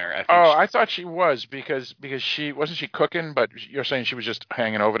there. I thought she was because she wasn't cooking, but you're saying she was just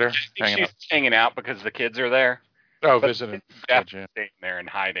hanging over there. She's hanging out because the kids are there. Oh, visiting. Staying there and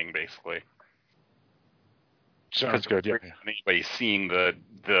hiding, basically. Sounds good. Yeah. Anybody seeing the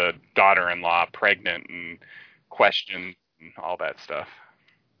daughter-in-law pregnant and questioned and all that stuff.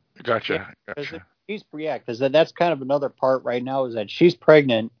 Gotcha. Because that's kind of another part right now is that she's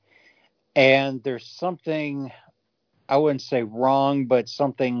pregnant, and there's something, I wouldn't say wrong, but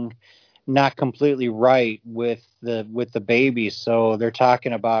something not completely right with the baby. So they're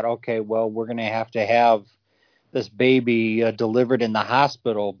talking about, okay, well, we're going to have this baby delivered in the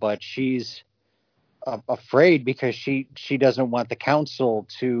hospital, but she's afraid because she doesn't want the council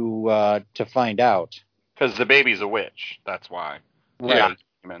to find out. Because the baby's a witch. That's why. Right. Yeah.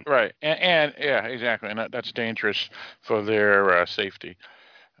 Right. And yeah, exactly. And that's dangerous for their safety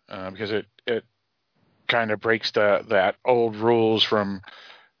because it kind of breaks that old rules from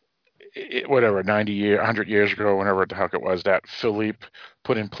whatever 100 years ago, whenever the heck it was, that Philippe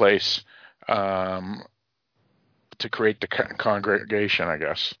put in place to create the congregation, I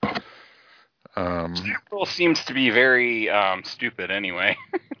guess. That rule seems to be very stupid anyway.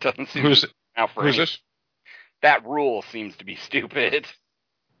 It doesn't seem who's to be out for who's anything. This? That rule seems to be stupid.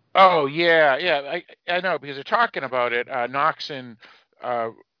 Oh yeah. I know because they're talking about it. Knox and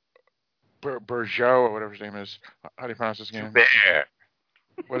Bourgeot or whatever his name is. How do you pronounce his name? Joubert.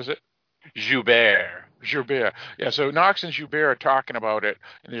 What is it? Joubert. Yeah. So Knox and Joubert are talking about it,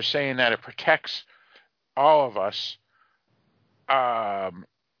 and they're saying that it protects all of us.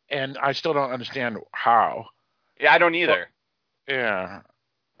 And I still don't understand how. Yeah, I don't either. Yeah.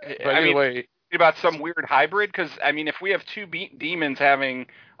 But anyway, about some weird hybrid, because if we have two demons having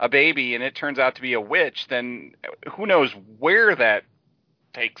a baby and it turns out to be a witch, then who knows where that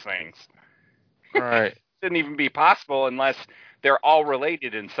takes things. Right. It shouldn't even be possible unless they're all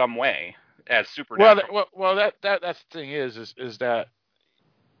related in some way as supernatural. Well, that's the thing is that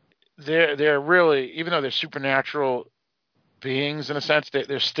they're really, even though they're supernatural beings in a sense,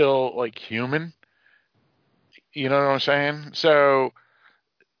 they're still like human. You know what I'm saying? So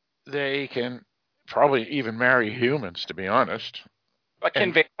they can probably even marry humans, to be honest. But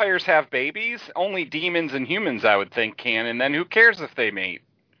can vampires have babies? Only demons and humans, I would think, can. And then who cares if they mate?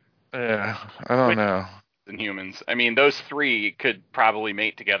 Yeah, I don't know. And humans. Those three could probably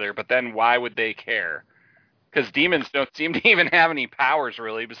mate together, but then why would they care? Because demons don't seem to even have any powers,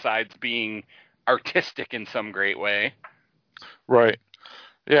 really, besides being artistic in some great way. Right.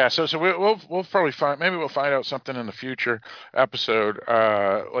 Yeah. So we'll probably we'll find out something in the future episode,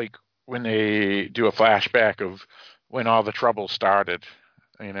 like when they do a flashback of when all the trouble started.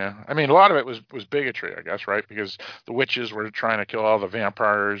 A lot of it was bigotry, I guess, right? Because the witches were trying to kill all the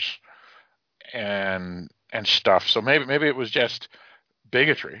vampires, and stuff. So maybe it was just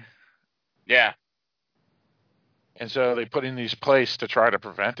bigotry. Yeah. And so they put in these places to try to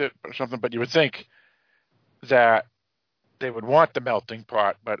prevent it or something. But you would think that they would want the melting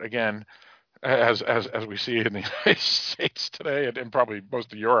pot. But again, as we see in the United States today and probably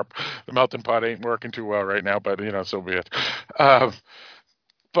most of Europe, the melting pot ain't working too well right now. But so be it.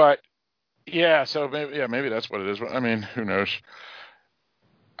 But yeah, so maybe that's what it is. I mean, who knows?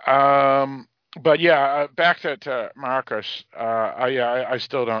 But yeah, back to Marcus. I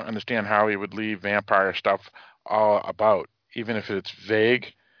still don't understand how he would leave vampire stuff all about, even if it's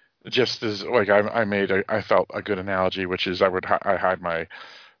vague. Just as like I felt a good analogy, which is I hide my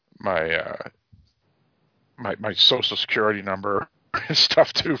social security number and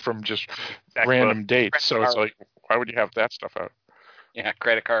stuff too from just random dates. So it's like, why would you have that stuff out? Yeah,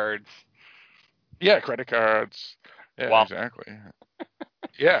 credit cards. Yeah, credit cards. Yeah, wow. Exactly.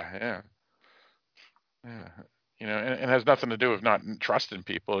 Yeah. And it has nothing to do with not trusting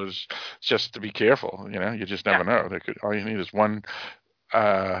people. It's just to be careful. You just never know. All you need is one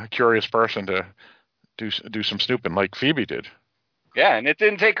curious person to do some snooping, like Phoebe did. Yeah, and it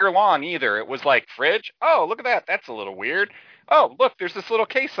didn't take her long either. It was like, fridge? Oh, look at that. That's a little weird. Oh, look, there's this little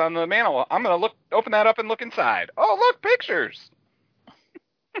case on the mantle. I'm going to open that up and look inside. Oh, look, pictures.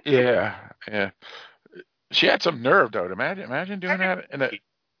 Yeah. She had some nerve, though. Imagine doing that.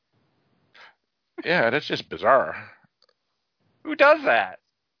 Yeah, that's just bizarre. Who does that?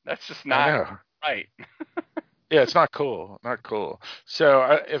 That's just not right. Yeah, it's not cool. Not cool.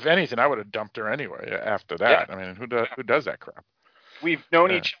 So, if anything, I would have dumped her anyway after that. Yeah. I mean, who does that crap? We've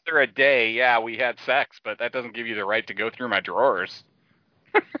known each other a day. Yeah, we had sex, but that doesn't give you the right to go through my drawers.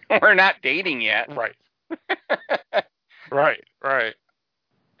 We're not dating yet. Right. Right.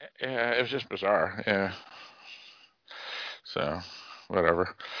 Yeah, it was just bizarre. Yeah. So,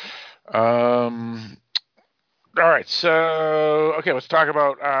 whatever. All right. So, okay, let's talk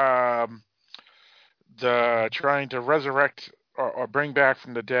about the trying to resurrect or bring back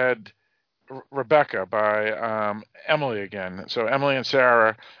from the dead Rebecca by Emily again. So Emily and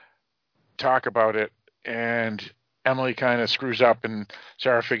Sarah talk about it, and Emily kind of screws up, and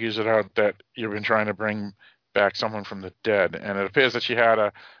Sarah figures it out that you've been trying to bring back someone from the dead, and it appears that she had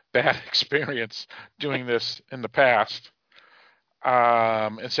a bad experience doing this in the past.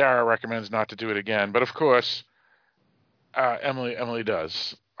 And Sarah recommends not to do it again, but of course, Emily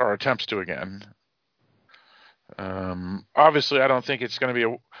does, or attempts to again. Obviously, I don't think it's going to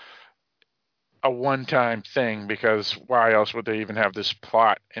be a one-time thing, because why else would they even have this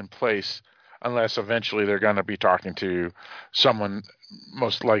plot in place unless eventually they're going to be talking to someone,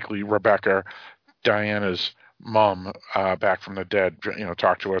 most likely Rebecca, Diana's mom, back from the dead.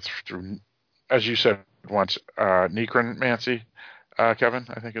 Talk to her through, as you said once, necromancy. Kevin,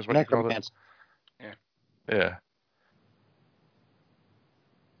 I think is what you called it. Yeah.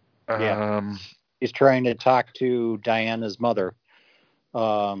 He's trying to talk to Diana's mother.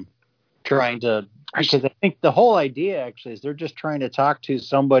 Because I think the whole idea actually is they're just trying to talk to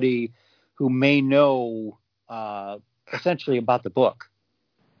somebody who may know essentially about the book.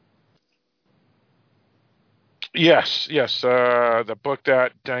 Yes. The book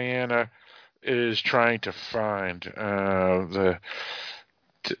that Diana is trying to find, the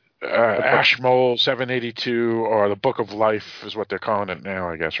Ashmole 782, or the Book of Life is what they're calling it now,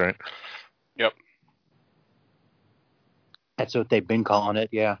 I guess, right? Yep. That's what they've been calling it,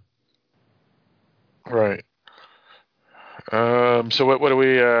 yeah. Right. So what do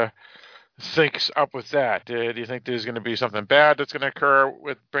we think's up with that? Do you think there's going to be something bad that's going to occur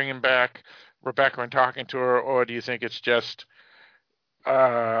with bringing back Rebecca and talking to her, or do you think it's just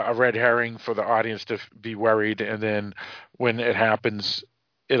a red herring for the audience to be worried, and then when it happens,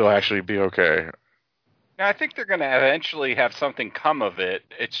 it'll actually be okay? I think they're going to eventually have something come of it.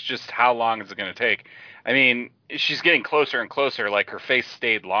 It's just how long is it going to take? I mean, she's getting closer and closer, like her face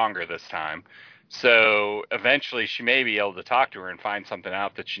stayed longer this time. So eventually she may be able to talk to her and find something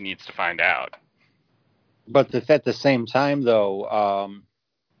out that she needs to find out. But at the same time, though,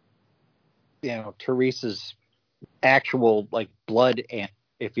 Teresa's actual, like, blood aunt,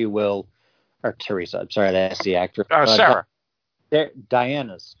 if you will, or Teresa, I'm sorry, that's the actress. Sarah.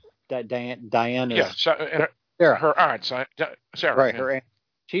 Diana's. Diana's. Yeah, Sarah. Her aunt, Sarah. Right, yeah. her aunt.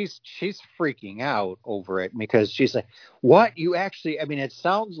 She's freaking out over it because she's like, what? You actually, I mean, it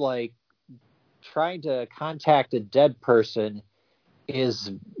sounds like trying to contact a dead person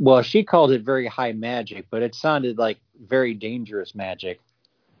is, well, she called it very high magic, but it sounded like very dangerous magic.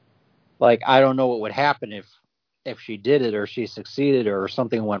 Like, I don't know what would happen if she did it or she succeeded or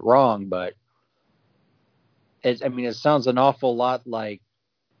something went wrong, but it sounds an awful lot like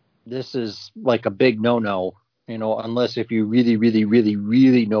this is like a big no-no, unless if you really, really, really,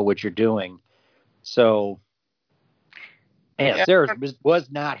 really know what you're doing. So, yeah, Sarah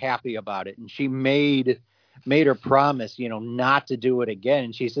was not happy about it, and she made her promise, not to do it again.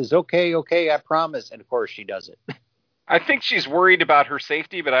 And she says, okay, I promise. And of course she does it. I think she's worried about her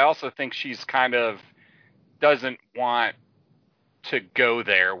safety, but I also think she's kind of doesn't want to go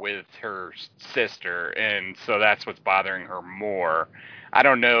there with her sister, and so that's what's bothering her more. I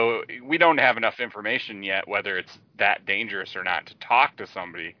don't know. We don't have enough information yet whether it's that dangerous or not to talk to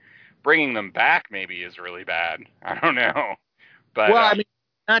somebody. Bringing them back maybe is really bad. I don't know. But, well, I mean,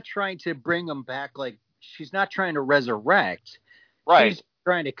 not trying to bring them back, like she's not trying to resurrect. Right. She's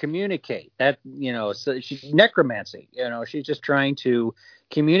trying to communicate. That, so she's necromancy. She's just trying to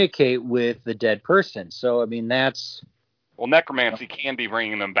communicate with the dead person. So, I mean, that's... Well, necromancy can be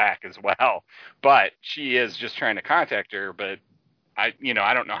bringing them back as well, but she is just trying to contact her. But I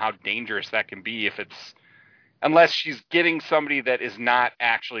don't know how dangerous that can be unless she's getting somebody that is not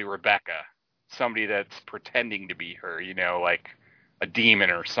actually Rebecca, somebody that's pretending to be her, like a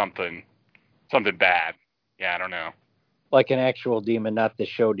demon or something bad. Yeah, I don't know. Like an actual demon, not the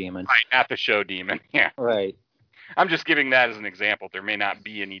show demon. Right, not the show demon. Yeah. Right. I'm just giving that as an example. There may not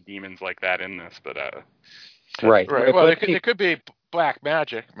be any demons like that in this, but right. Well, it could be black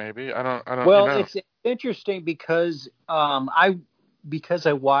magic, maybe. I don't. Well, it's interesting because I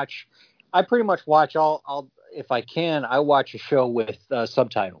pretty much watch all if I can, I watch a show with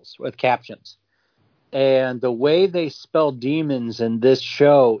subtitles, with captions. And the way they spell demons in this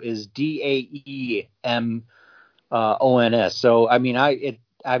show is Daemons. So I mean,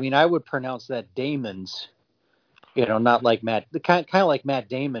 I would pronounce that Damons. Not like Matt, kind of like Matt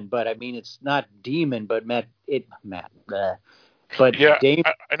Damon, but I mean, it's not demon, but Matt. But yeah,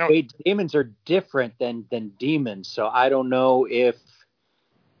 demons are different than demons. So I don't know if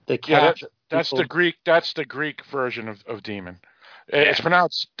the that's the Greek version of demon. It's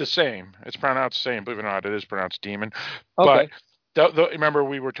pronounced the same. Believe it or not, it is pronounced demon. Okay. But remember,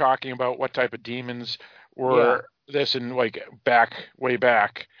 we were talking about what type of demons were this and like way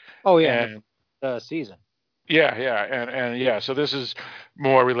back. Oh yeah, the season. Yeah, and so this is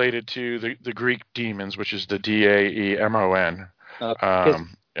more related to the Greek demons, which is the Daemon.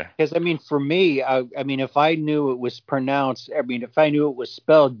 Because I mean, for me, I mean, if I knew it was pronounced, if I knew it was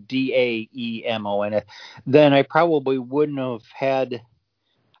spelled Daemon, then I probably wouldn't have had,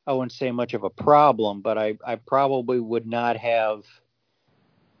 I wouldn't say much of a problem, but I probably would not have,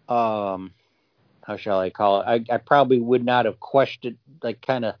 how shall I call it? I probably would not have questioned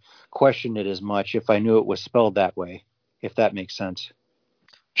it as much if I knew it was spelled that way, if that makes sense.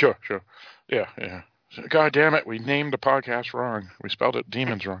 Sure. Yeah. God damn it, we named the podcast wrong. We spelled it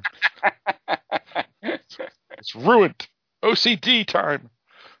demons wrong. It's ruined. OCD time.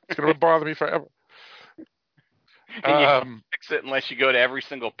 It's going to bother me forever. And you can't fix it unless you go to every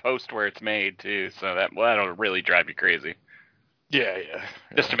single post where it's made, too. So that'll really drive you crazy. Yeah.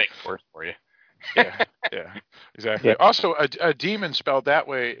 Just to make it worse for you. Yeah, exactly. Yeah. Also, a demon spelled that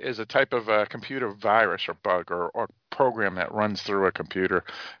way is a type of computer virus or bug or program that runs through a computer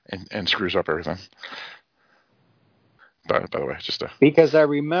and screws up everything. By the way, because I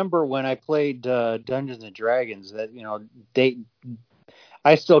remember when I played Dungeons and Dragons that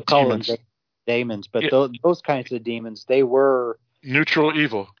I still call demons. them demons, but those kinds of demons, they were neutral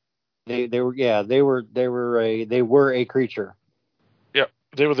evil. They were a creature.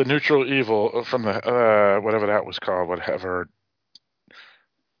 They were the neutral evil from the whatever that was called, whatever.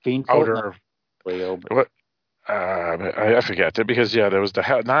 Outer. What? I forget it because there was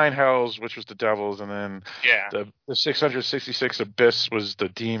the 9 hells, which was the devils, and then the 666 abyss was the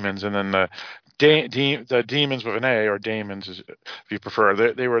demons, and then the demons with an A, or daemons, if you prefer.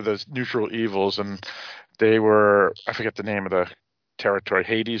 They were the neutral evils, and they were, I forget the name of the territory,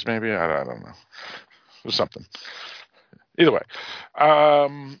 Hades maybe, I don't know, it was something. Either way,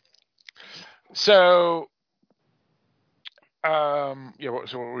 so we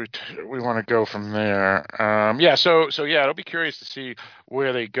want to go from there. So it'll be curious to see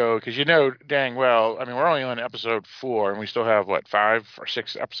where they go, because dang well, I mean, we're only on episode 4, and we still have 5 or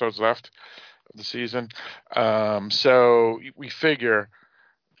 6 episodes left of the season. So we figure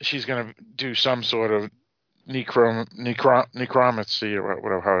she's going to do some sort of necromancy, or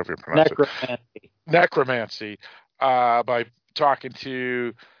whatever, however you pronounce it. Necromancy. By talking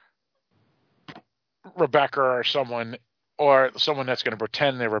to Rebecca or someone that's going to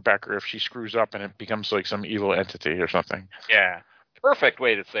pretend they're Rebecca if she screws up and it becomes like some evil entity or something. Yeah. Perfect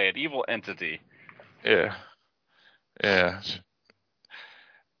way to say it. Evil entity. Yeah. And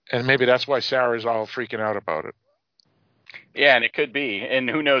maybe that's why Sarah's all freaking out about it. Yeah, and it could be. And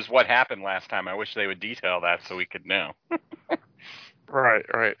who knows what happened last time. I wish they would detail that so we could know.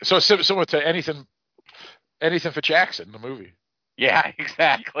 Right. So similar to anything for Jackson, the movie. Yeah,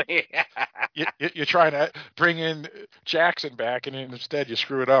 exactly. You're trying to bring in Jackson back, and instead you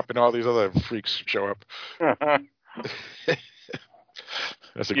screw it up, and all these other freaks show up.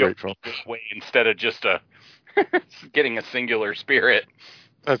 That's a great film. Way instead of just getting a singular spirit.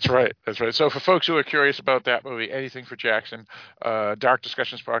 That's right. So for folks who are curious about that movie, Anything for Jackson, Dark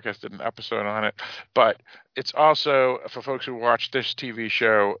Discussions Podcast did an episode on it. But it's also, for folks who watch this TV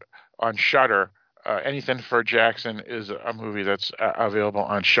show on Shudder, Anything for Jackson is a movie that's available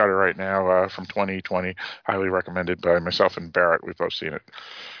on Shudder right now from 2020. Highly recommended by myself and Barrett. We've both seen it.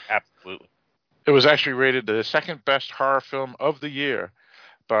 Absolutely. It was actually rated the second best horror film of the year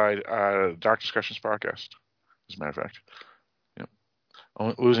by Dark Discussions Podcast, as a matter of fact.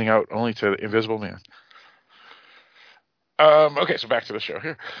 Losing out only to Invisible Man. Okay, so back to the show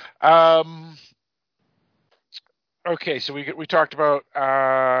here. Okay, so we talked about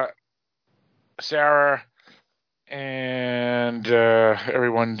Sarah and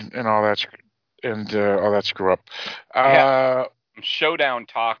everyone and all that screw up. Showdown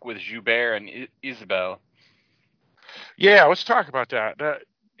talk with Joubert and Isabelle. Yeah, let's talk about that.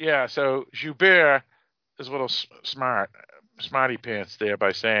 So Joubert is a little smarty pants there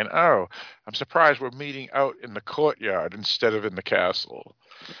by saying, "Oh, I'm surprised we're meeting out in the courtyard instead of in the castle,"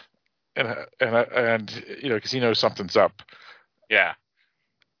 and because he knows something's up. Yeah.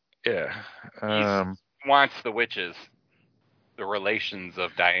 He wants the witches, the relations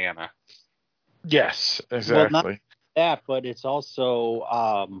of Diana. Yes, exactly. Well, not that, but it's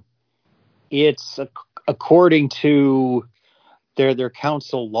also it's according to their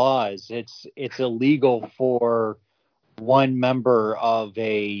council laws. It's illegal for one member of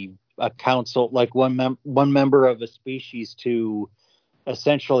a council, like one member of a species, to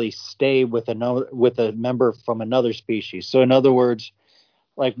essentially stay with a member from another species. So in other words,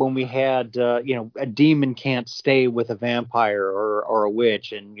 like when we had a demon can't stay with a vampire or a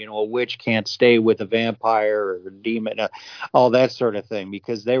witch, and a witch can't stay with a vampire or a demon, all that sort of thing,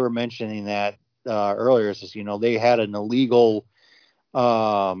 because they were mentioning that earlier. Says they had an illegal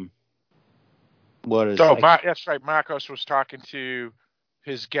that's right. Marcos was talking to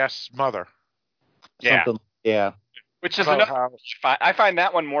his guest's mother. Yeah. Which is I find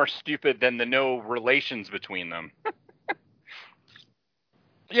that one more stupid than the no relations between them.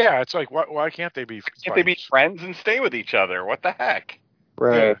 Yeah, it's like, why can't they be friends? Can't they be friends and stay with each other? What the heck?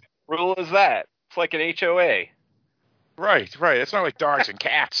 Right. Yeah. Rule is that? It's like an HOA. Right. It's not like dogs and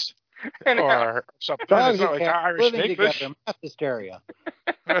cats. Or something. Dogs it's not like Irish living English. together, mass hysteria.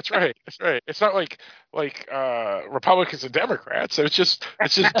 That's right. It's not like Republicans and Democrats. It's just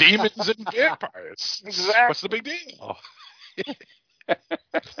demons and vampires. Exactly. What's the big deal? I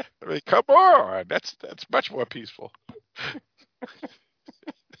mean, come on. That's much more peaceful.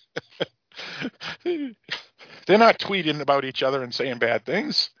 They're not tweeting about each other and saying bad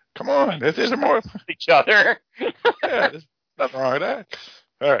things. Come on. There's more each other. Yeah, there's nothing wrong with that.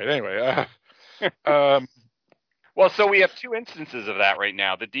 All right, anyway. Well, so we have two instances of that right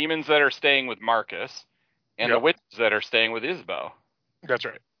now. The demons that are staying with Marcus and the witches that are staying with Isabel. That's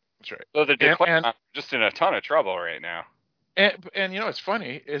right. So the Clairmont are just in a ton of trouble right now. And what's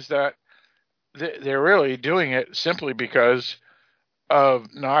funny is that they're really doing it simply because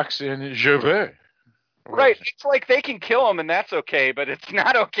of Knox and Joubert. Right. It's like they can kill them and that's okay, but it's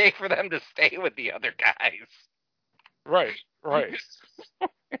not okay for them to stay with the other guys. Right.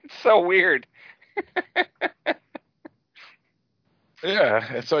 It's so weird.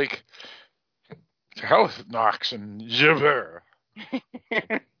 Yeah, it's like, to hell with Knox and Joubert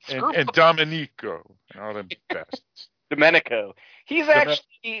and Domenico and all them bastards. Domenico. He's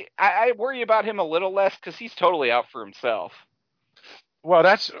actually, I worry about him a little less because he's totally out for himself. Well,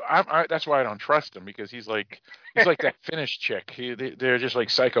 that's why I don't trust him, because he's like that Finnish chick. They're just like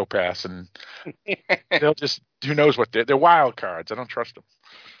psychopaths, and they'll just, who knows what they're wild cards. I don't trust them.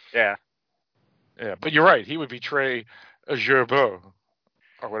 Yeah. But you're right. He would betray Joubert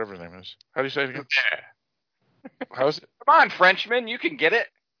or whatever his name is. How do you say it again? How's it? Come on, Frenchman, you can get it.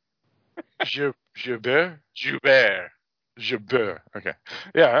 Joubert. Okay.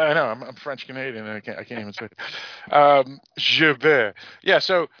 Yeah, I know. I'm French Canadian, and I can't even say it. Joubert. Yeah.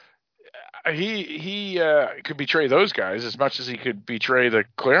 So he could betray those guys as much as he could betray the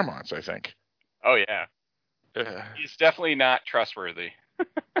Clairmonts, I think. Oh yeah. He's definitely not trustworthy.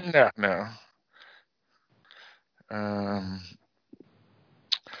 No. All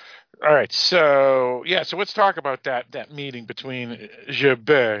right. So let's talk about that meeting between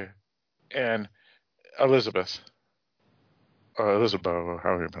Joubert and Elizabeth. Elizabeth,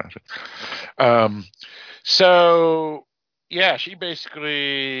 however you pronounce it. So, yeah, she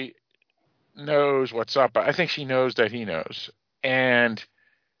basically knows what's up. I think she knows that he knows. And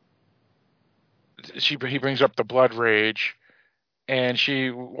he brings up the blood rage, and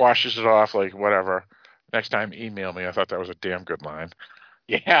she washes it off like, whatever. Next time, email me. I thought that was a damn good line.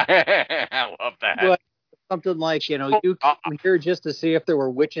 Yeah, I love that. Well, something like, you came here just to see if there were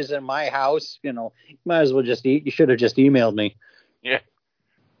witches in my house. You might as well just eat. You should have just emailed me. Yeah.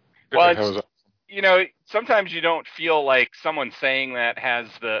 Well, sometimes you don't feel like someone saying that has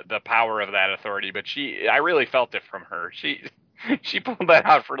the power of that authority, but I really felt it from her. She pulled that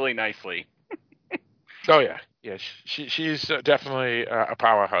out really nicely. Oh yeah. She's definitely a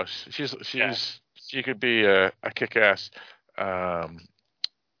powerhouse. She could be a kick-ass, like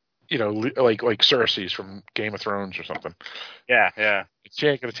Cersei's from Game of Thrones or something. Yeah. She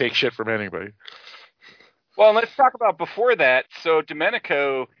ain't gonna take shit from anybody. Well, let's talk about before that. So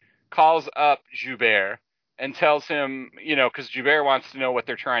Domenico calls up Joubert and tells him, because Joubert wants to know what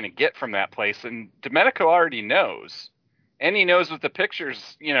they're trying to get from that place, and Domenico already knows, and he knows with the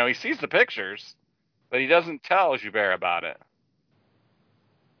pictures. He sees the pictures, but he doesn't tell Joubert about it,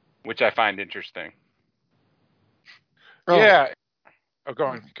 which I find interesting. Yeah. Oh, go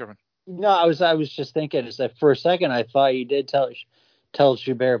on, Kevin. No, I was just thinking, is that for a second I thought he did tell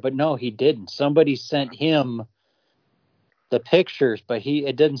Joubert, but no, he didn't. Somebody sent him the pictures, but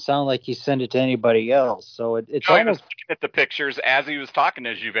it didn't sound like he sent it to anybody else. So it's almost he was looking at the pictures as he was talking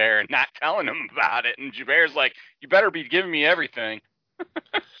to Joubert and not telling him about it. And Joubert's like, "You better be giving me everything."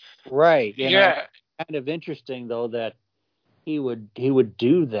 Right. Yeah. Kind of interesting though that he would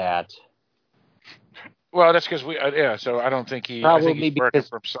do that. Well, that's because so I don't think I think he's working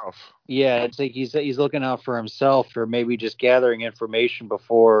for himself. Yeah, it's like he's looking out for himself, or maybe just gathering information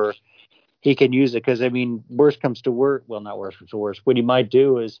before he can use it. Because worst comes to worst. Well, not worst comes to worst. What he might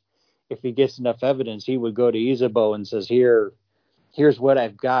do is, if he gets enough evidence, he would go to Isabeau and says, here's what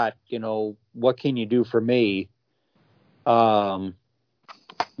I've got. What can you do for me? Because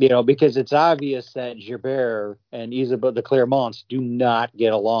it's obvious that Joubert and Isabeau, the Clairmonts, do not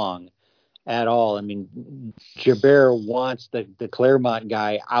get along at all. Joubert wants the Clairmont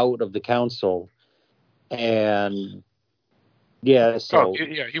guy out of the council, and so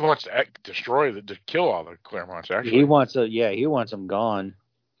he wants to destroy to kill all the Clairmonts. Actually, he wants them gone.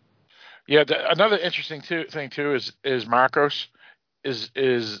 Yeah, another interesting thing too is Marcos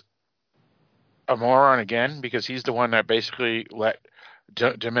is a moron again, because he's the one that basically let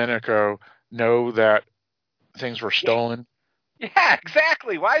Domenico know that things were stolen. Yeah,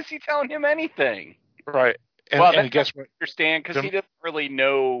 exactly. Why is he telling him anything? Right. And guess what? I understand, because he doesn't really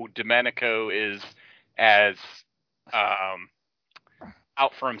know Domenico is as out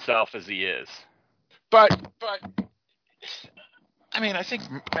for himself as he is. But I think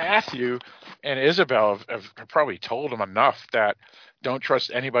Matthew and Isabel have probably told him enough that don't trust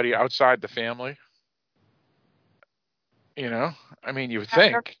anybody outside the family. You would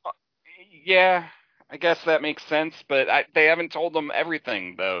think. Yeah, I guess that makes sense, but they haven't told them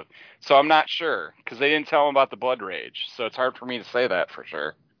everything, though, so I'm not sure, because they didn't tell him about the blood rage, so it's hard for me to say that for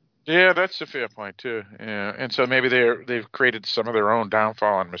sure. Yeah, that's a fair point too. Yeah, and so maybe they've created some of their own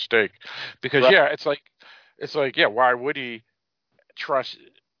downfall and mistake, because right. It's like why would he trust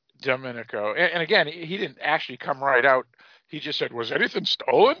Domenico? And again, he didn't actually come right out. He just said, "Was anything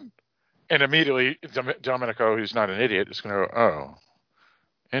stolen?" And immediately Domenico, who's not an idiot, is going to go, "Oh,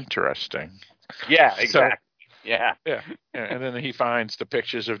 interesting." Yeah, exactly. Yeah. And then he finds the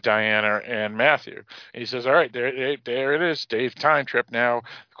pictures of Diana and Matthew. And he says, all right, there it is. Dave's time trip. Now,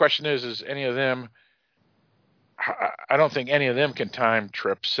 the question is any of them, I don't think any of them can time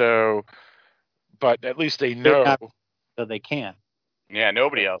trip. So, but at least they know. So they can. Yeah,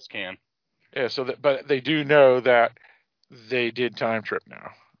 nobody else can. Yeah, but they do know that they did time trip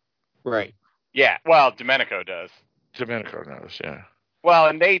now. Right. Yeah, well, Domenico does. Domenico knows, yeah. Well,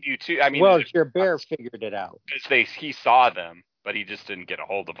 and they do too. Joubert figured it out, because he saw them, but he just didn't get a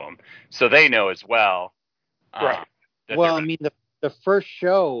hold of them, so they know as well. Right. Well, the first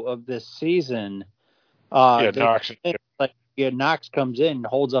show of this season, Knox comes in,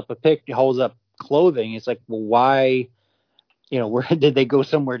 holds up clothing. It's like, well, why? Where did they go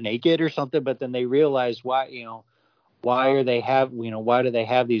somewhere naked or something? But then they realize why. Why do they have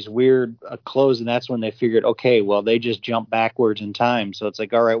these weird clothes? And that's when they figured, okay, well, they just jump backwards in time. So it's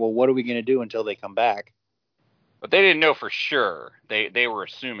like, all right, well, what are we going to do until they come back? But they didn't know for sure. They were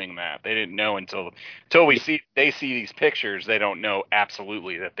assuming that. They didn't know until they see these pictures. They don't know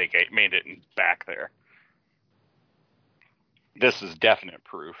absolutely that they made it back there. This is definite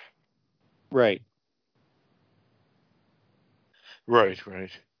proof. Right. Right.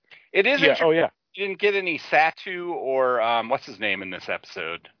 It is Yeah. interesting. Oh, yeah. You didn't get any Satu or what's his name in this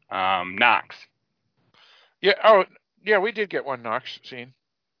episode? Knox. Yeah. Oh, yeah. We did get one Knox scene,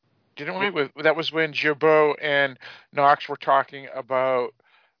 didn't we? That was when Gerbeau and Knox were talking about.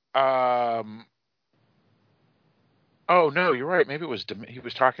 Oh no, you're right. Maybe it was he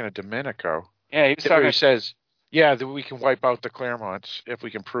was talking to Domenico. Yeah, he was Where talking. he says, "Yeah, that we can wipe out the Clairmonts if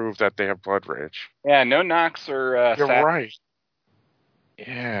we can prove that they have blood rage." Yeah, no Knox or You're Satu. right.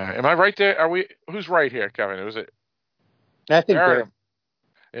 Yeah, am I right there? Are we? Who's right here, Kevin? Was it? I think All right.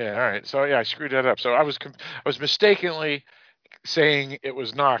 they're. Yeah, all right. So yeah, I screwed that up. So I was mistakenly saying it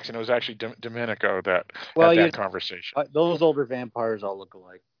was Knox, and it was actually Domenico that had that conversation. Those older vampires all look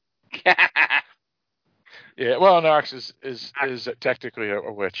alike. Yeah, well, Knox is technically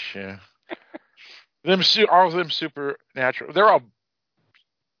a witch. Yeah, all of them supernatural. They're all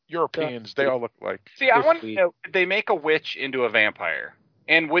Europeans. They all look like. See, I want to know: did they make a witch into a vampire?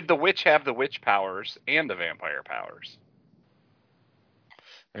 And would the witch have the witch powers and the vampire powers?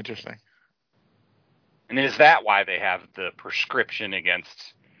 Interesting. And is that why they have the prescription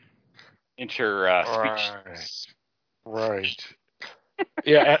against interspecies? Right.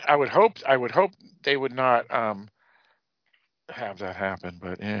 Yeah, I would hope they would not have that happen,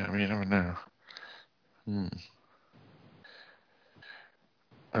 but yeah, I mean, you never know.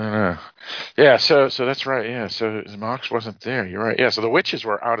 I don't know. Yeah, so that's right. Yeah, so Knox wasn't there. You're right. Yeah, so the witches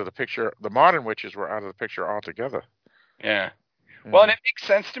were out of the picture. The modern witches were out of the picture altogether. Yeah. Well, and it makes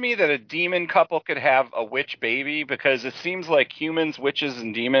sense to me that a demon couple could have a witch baby because it seems like humans, witches,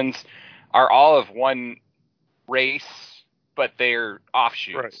 and demons are all of one race, but they're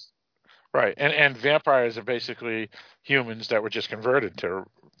offshoots. Right. And vampires are basically humans that were just converted to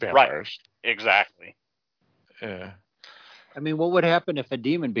vampires. Right. Exactly. Yeah. I mean, what would happen if a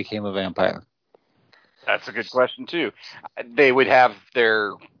demon became a vampire? That's a good question, too. They would have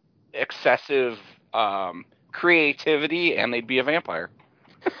their excessive creativity, and they'd be a vampire.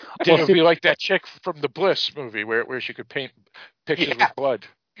 It would be like that chick from the Bliss movie where she could paint pictures with blood.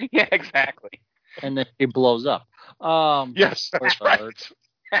 Yeah, exactly. And then it blows up. Yes, that's right.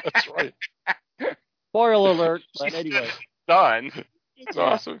 That's right. Spoiler alert. But anyway. Done. It's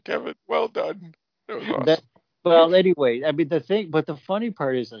awesome, Kevin. Well done. That was awesome. Well, anyway, I mean, the funny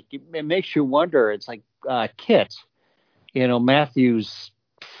part is, like, it makes you wonder. It's like Kit, Matthew's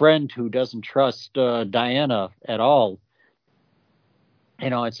friend who doesn't trust Diana at all.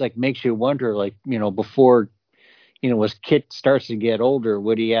 It's like makes you wonder, like, before, as Kit starts to get older,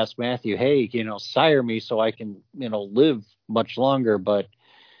 would he ask Matthew, hey, sire me so I can, live much longer? But,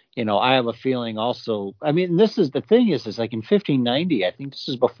 I have a feeling also, I mean, this is the thing is like in 1590, I think this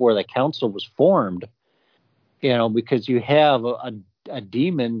is before the council was formed. Because you have a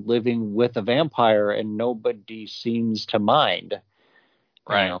demon living with a vampire and nobody seems to mind.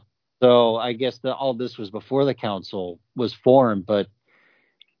 Right. So I guess all this was before the council was formed, but,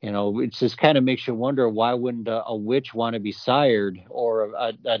 it just kind of makes you wonder, why wouldn't a witch want to be sired or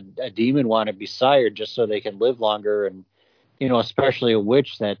a demon want to be sired just so they can live longer? And, especially a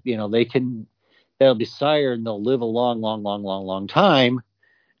witch that, they'll be sired and they'll live a long time.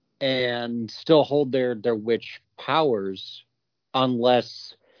 And still hold their witch powers,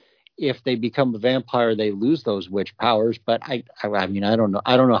 unless if they become a vampire, they lose those witch powers. But I mean, I don't know.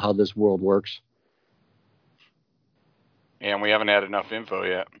 I don't know how this world works. Yeah, and we haven't had enough info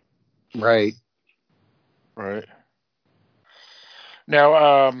yet. Right. Now,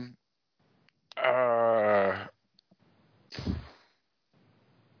 I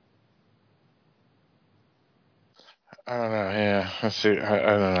don't know. Yeah, let's see. I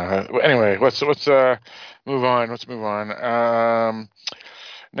don't know. Anyway, let's move on. Let's move on.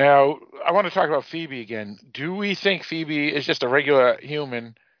 Now, I want to talk about Phoebe again. Do we think Phoebe is just a regular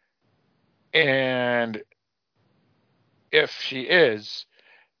human? And if she is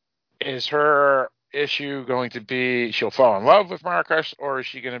her issue going to be she'll fall in love with Marcus, or is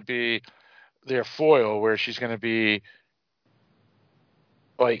she going to be their foil, where she's going to be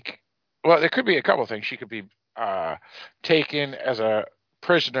like, well, there could be a couple of things. She could be taken as a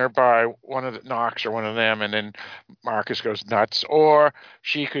prisoner by one of the Knox or one of them, and then Marcus goes nuts. Or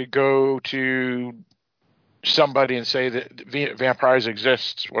she could go to somebody and say that vampires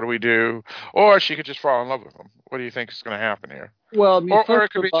exist. What do we do? Or she could just fall in love with them. What do you think is going to happen here? Well, I mean, or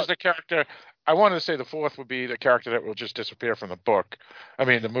it could be just a character. I wanted to say the fourth would be the character that will just disappear from the book. I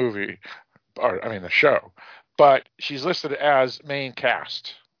mean, the movie, or I mean, the show. But she's listed as main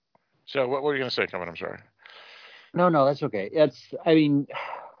cast. So what were you going to say, Kevin? I'm sorry. No, that's okay. I mean,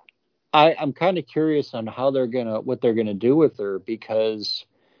 I'm kind of curious on what they're gonna do with her, because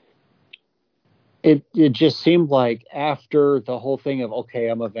It just seemed like after the whole thing of, okay,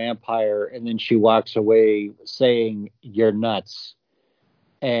 I'm a vampire, and then she walks away saying, "You're nuts,"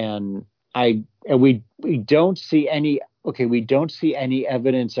 and we don't see any, we don't see any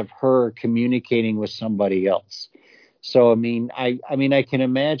evidence of her communicating with somebody else. So I can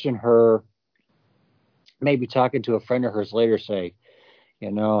imagine her maybe talking to a friend of hers later, say,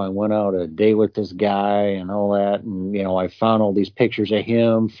 I went out a date with this guy and all that, and I found all these pictures of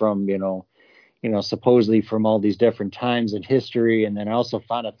him from supposedly from all these different times in history, and then I also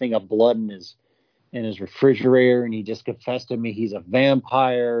found a thing of blood in his refrigerator, and he just confessed to me he's a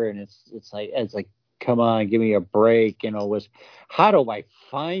vampire, and it's like, come on, give me a break, was how do I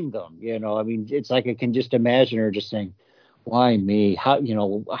find them? It's like I can just imagine her just saying, why me? How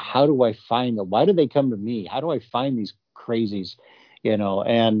do I find them? Why do they come to me? How do I find these crazies?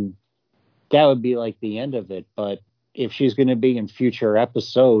 And that would be like the end of it. But if she's going to be in future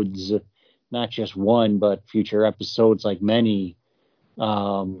episodes, not just one, but future episodes like many,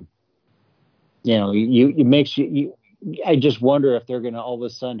 it makes you, I just wonder if they're going to all of a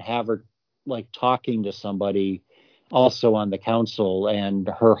sudden have her like talking to somebody also on the council, and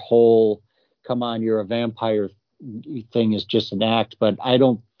her whole come on, you're a vampire thing is just an act. But I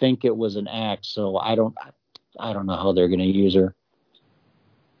don't think it was an act, so I don't know how they're going to use her.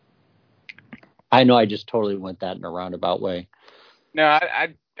 I know I just totally went that in a roundabout way. No,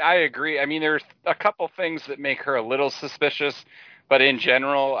 I agree. I mean, there's a couple things that make her a little suspicious, but in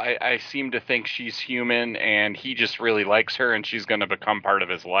general, I seem to think she's human, and he just really likes her, and she's going to become part of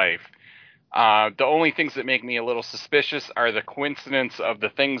his life. The only things that make me a little suspicious are the coincidence of the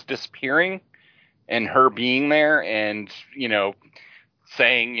things disappearing and her being there, and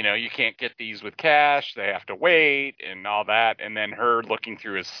saying, you can't get these with cash, they have to wait, and all that, and then her looking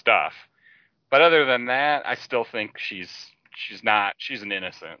through his stuff. But other than that, I still think she's an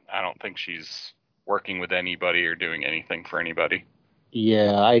innocent. I don't think she's working with anybody or doing anything for anybody.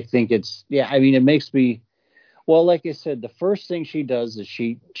 Yeah, I think it makes me, well, like I said, the first thing she does is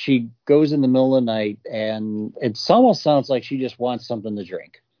she goes in the middle of the night, and it almost sounds like she just wants something to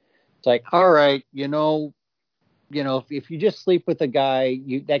drink. It's like, all right, if you just sleep with a guy,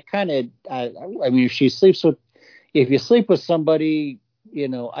 that kind of, if you sleep with somebody,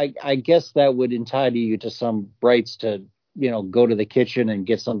 I guess that would entitle you to some rights to, go to the kitchen and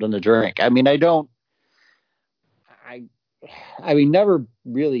get something to drink. Never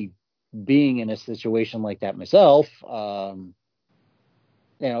really being in a situation like that myself.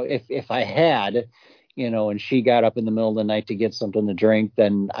 If I had, and she got up in the middle of the night to get something to drink,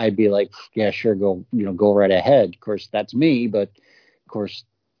 then I'd be like, yeah, sure, go right ahead. Of course, that's me, but of course,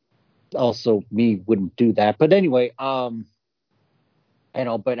 also me wouldn't do that. But anyway,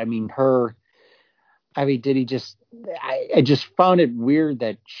 did he just, I just found it weird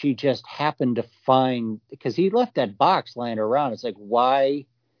that she just happened to find, because he left that box lying around. It's like, why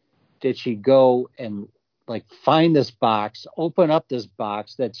did she go and like find this box, open up this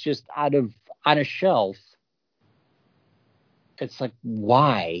box that's just on a shelf? It's like,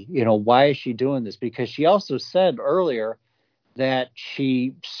 why? Why is she doing this? Because she also said earlier that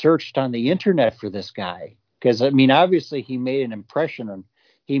she searched on the internet for this guy. Because obviously he made an impression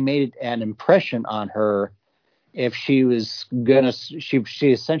on her. If she was gonna,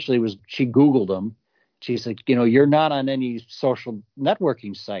 she essentially was, she Googled him. She's like, you're not on any social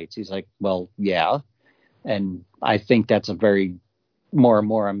networking sites. He's like, well, yeah. And I think that's more and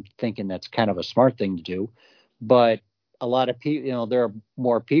more, I'm thinking that's kind of a smart thing to do. But a lot of people, there are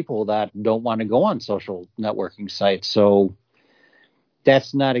more people that don't want to go on social networking sites. So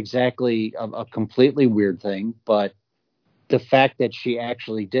that's not exactly a completely weird thing. But the fact that she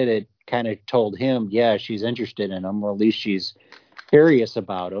actually did it kind of told him, yeah, she's interested in him, or at least she's curious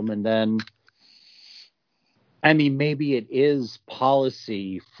about him. And then, maybe it is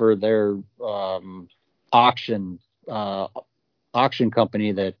policy for their auction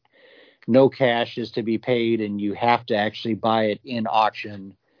company that no cash is to be paid, and you have to actually buy it in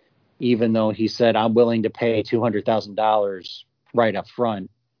auction, even though he said, I'm willing to pay $200,000 right up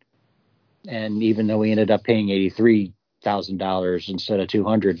front. And even though he ended up paying $83,000 instead of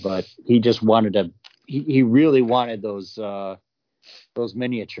 200, but he just wanted he really wanted those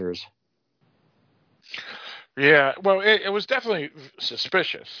miniatures. Yeah, well, it was definitely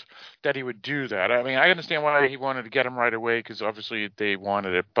suspicious that he would do that. I understand why he wanted to get him right away, because obviously they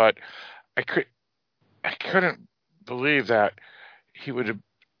wanted it, but I couldn't believe that he would have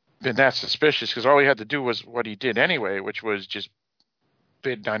been that suspicious, because all he had to do was what he did anyway, which was just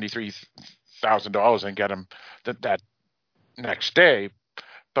bid $93,000 and get him that next day.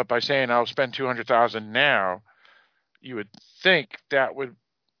 But by saying I'll spend $200,000 now, you would think that would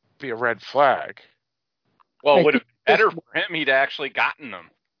be a red flag. Well, it would have been better for him. He'd actually gotten them.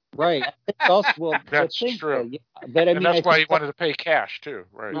 Right. It's also, That's true. But I mean, that's why he wanted to pay cash too,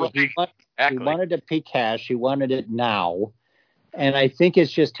 right? Well, he wanted to pay cash. He wanted it now, and I think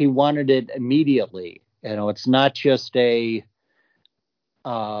it's just he wanted it immediately. It's not just a,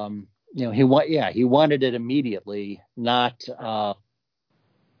 he wanted it immediately, not,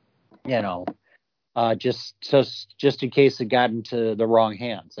 just in case it got into the wrong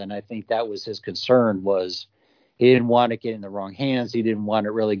hands. And I think that was his concern, was he didn't want it getting in the wrong hands. He didn't want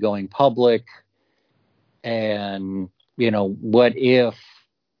it really going public. And, what if,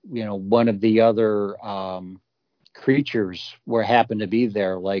 one of the other creatures happened to be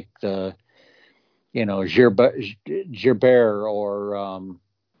there, like the, Gerbert or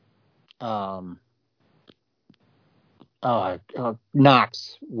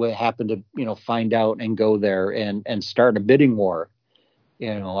Knox would happen to, find out and go there and start a bidding war.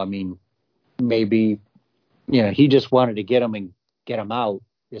 I mean, maybe, he just wanted to get him out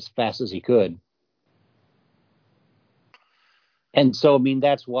as fast as he could. And so, I mean,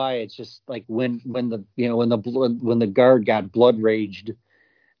 that's why it's just like when the guard got blood raged,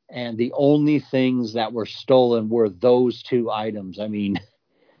 and the only things that were stolen were those two items. I mean,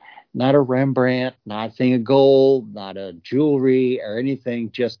 not a Rembrandt, not a thing of gold, not a jewelry or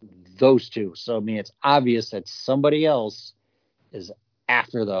anything, just those two. So, I mean, it's obvious that somebody else is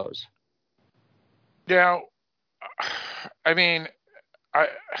after those. Now, I mean,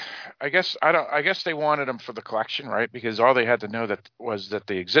 I guess they wanted them for the collection, right? Because all they had to know was that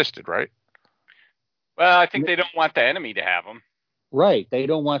they existed, right? Well, I think they don't want the enemy to have them. Right. They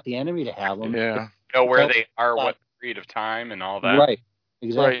don't want the enemy to have them. Yeah. Know where they are, what period of time, and all that. Right.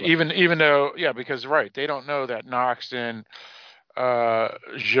 Exactly. Right. Even though, because right, they don't know that Knox and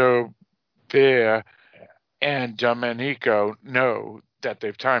Gerbert and Domenico know that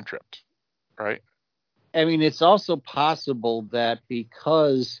they've time tripped, right? I mean, it's also possible that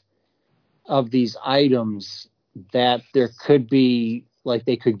because of these items, that there could be, like,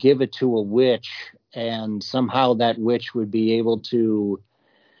 they could give it to a witch, and somehow that witch would be able to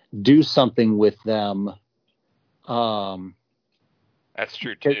do something with them. That's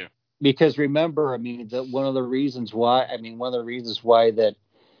true too. Because remember, I mean, one of the reasons why that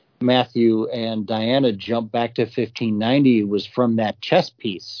Matthew and Diana jumped back to 1590 was from that chess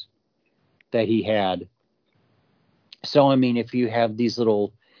piece that he had. So, I mean, if you have these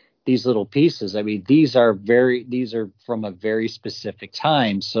little pieces, I mean, these are from a very specific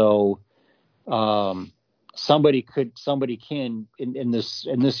time. So, somebody can in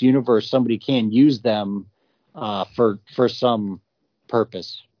this universe, somebody can use them for some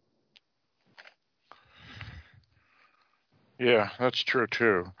purpose. Yeah, that's true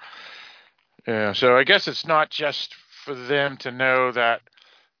too. Yeah, so I guess it's not just for them to know that,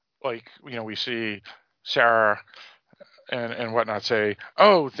 like, we see Sarah and whatnot say,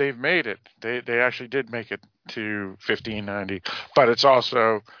 oh, they've made it. They actually did make it to 1590, but it's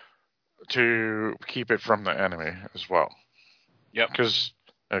also to keep it from the enemy as well. Yep. Because,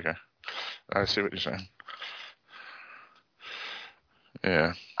 okay, I see what you're saying.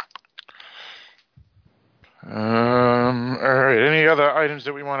 Yeah. All right. Any other items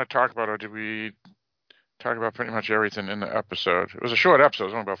that we want to talk about, or did we talk about pretty much everything in the episode? It was a short episode. It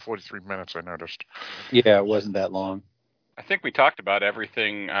was only about 43 minutes, I noticed. Yeah, it wasn't that long. I think we talked about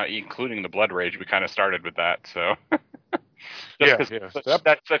everything, including the blood rage. We kind of started with that, so. That's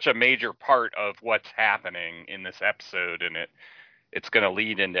such a major part of what's happening in this episode, and it's going to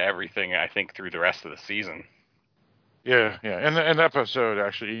lead into everything, I think, through the rest of the season. Yeah. And the episode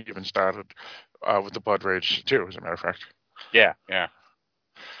actually even started with the blood rage too, as a matter of fact. Yeah.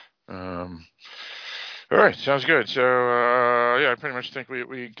 All right, sounds good. So I pretty much think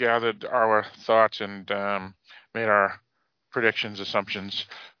we gathered our thoughts and made our predictions, assumptions.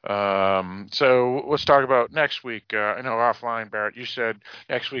 So let's talk about next week. I know offline, Barrett, you said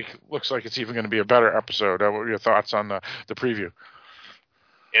next week looks like it's even going to be a better episode. What were your thoughts on the preview?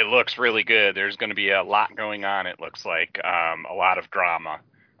 It looks really good. There's going to be a lot going on, it looks like. A lot of drama,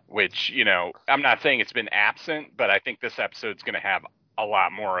 which, I'm not saying it's been absent, but I think this episode's going to have a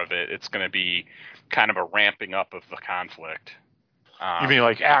lot more of it. It's going to be kind of a ramping up of the conflict. You mean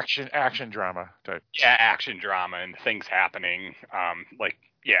like action drama type? Yeah, action drama and things happening,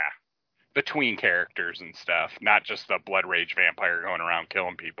 between characters and stuff, not just the blood rage vampire going around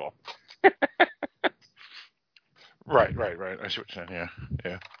killing people. Right. I see what you're saying.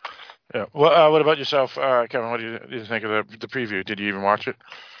 Yeah. Well, what about yourself, Kevin? What do you think of the preview? Did you even watch it?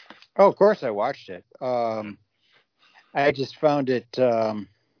 Oh, of course I watched it. I just found it. What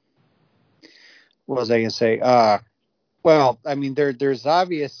was I going to say? Well, I mean, there's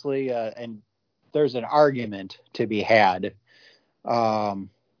obviously there's an argument to be had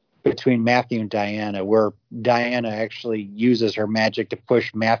between Matthew and Diana, where Diana actually uses her magic to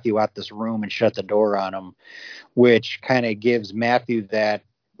push Matthew out this room and shut the door on him, which kind of gives Matthew that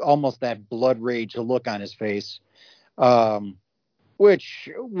almost that blood rage look on his face, which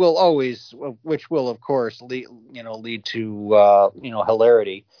will of course lead to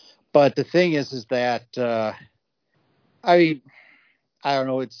hilarity. But the thing is that I don't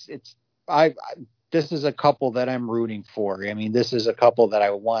know. This is a couple that I'm rooting for. I mean, this is a couple that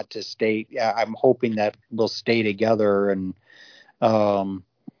I want to stay. I'm hoping that we'll stay together. And,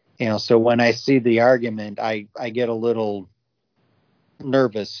 so when I see the argument, I get a little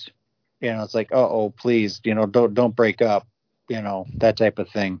nervous. It's like, oh, please, don't break up, that type of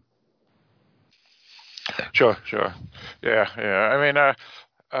thing. Sure. Yeah. I mean,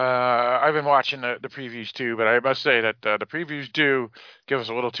 I've been watching the previews too, but I must say that the previews do give us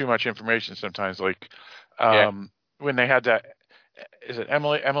a little too much information sometimes. Like when they had that, is it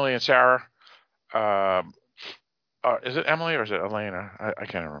Emily and Sarah? Is it Emily or is it Elena? I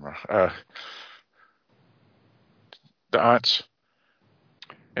can't remember. The aunts.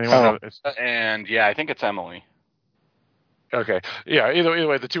 Anyone know? And yeah, I think it's Emily. Okay. Yeah. Either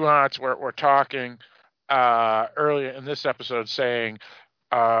way, the two aunts were talking earlier in this episode, saying,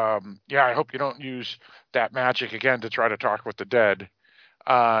 I hope you don't use that magic again to try to talk with the dead.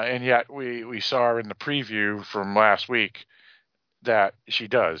 And yet we saw in the preview from last week that she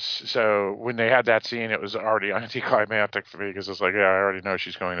does. So when they had that scene, it was already anticlimactic for me because it's like, I already know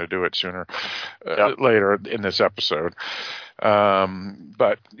she's going to do it sooner later in this episode.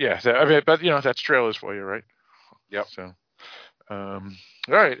 But yeah, that's trailers for you, right? Yep. So, all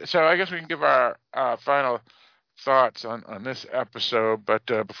right. So I guess we can give our final thoughts on this episode, but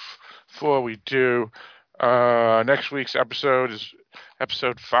before we do, next week's episode is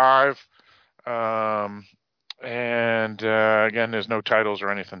episode 5, and again, there's no titles or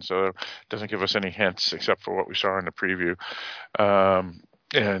anything, so it doesn't give us any hints except for what we saw in the preview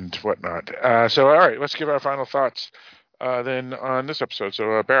and whatnot. So all right, let's give our final thoughts then on this episode.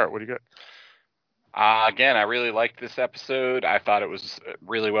 So Barrett, what do you got? Again, I really liked this episode. I thought it was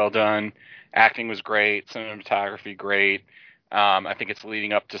really well done. Acting was great. Cinematography great. I think it's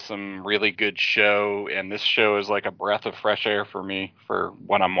leading up to some really good show, and this show is like a breath of fresh air for me for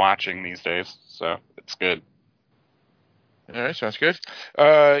what I'm watching these days. So it's good. All right, sounds good.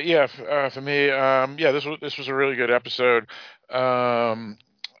 For me, this was a really good episode.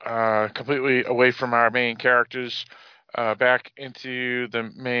 Completely away from our main characters, back into the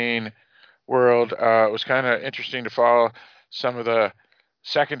main world. It was kind of interesting to follow some of the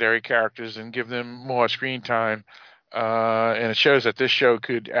secondary characters and give them more screen time. And it shows that this show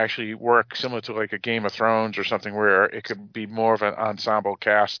could actually work similar to like a Game of Thrones or something, where it could be more of an ensemble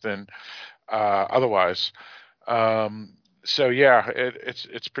cast than otherwise. So yeah,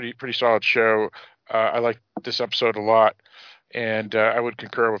 it's pretty solid show. I like this episode a lot, and I would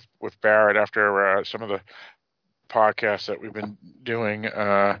concur with Barrett after some of the podcasts that we've been doing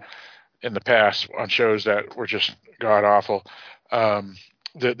in the past on shows that were just god awful.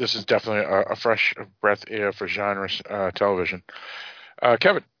 This is definitely a fresh breath air for genres television.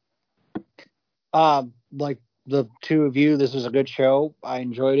 Kevin, like the two of you, this was a good show. I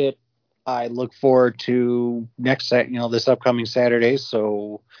enjoyed it. I look forward to this upcoming Saturday.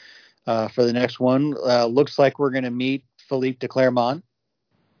 So for the next one, looks like we're going to meet Philippe de Clairmont,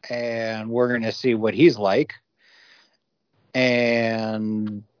 and we're going to see what he's like.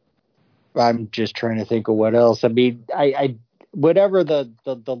 And I'm just trying to think of what else. I mean, I whatever the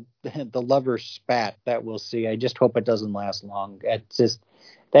lovers spat that we'll see. I just hope it doesn't last long.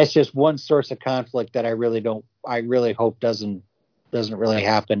 That's just one source of conflict that I really hope doesn't really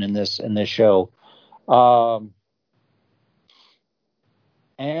happen in this show. And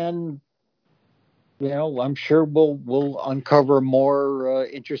I'm sure we'll uncover more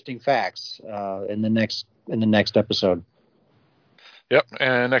interesting facts in the next episode. Yep,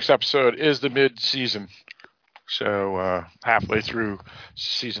 and next episode is the mid-season, so halfway through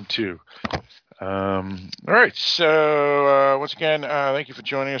season 2. All right, so once again, thank you for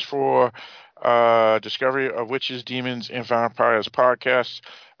joining us for Discovery of Witches, Demons, and Vampires podcast,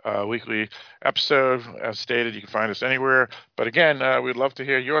 weekly episode. As stated, you can find us anywhere. But again, we'd love to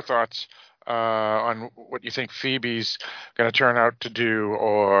hear your thoughts on what you think Phoebe's going to turn out to do,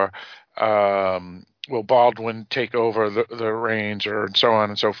 or will Baldwin take over the reins, or so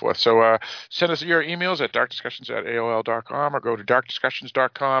on and so forth. So send us your emails at darkdiscussions@aol.com, or go to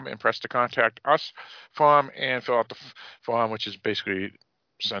darkdiscussions.com and press the contact us form and fill out the form, which is basically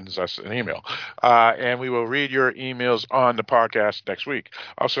sends us an email. And we will read your emails on the podcast next week.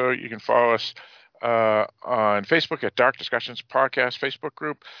 Also, you can follow us on Facebook at Dark Discussions Podcast Facebook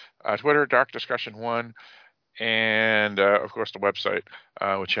group, Twitter, Dark Discussion 1, and, of course, the website,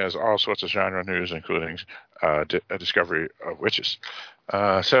 which has all sorts of genre news, including a discovery of witches.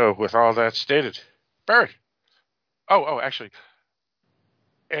 So, with all that stated, Barry. Actually,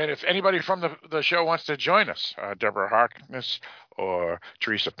 and if anybody from the show wants to join us, Deborah Harkness or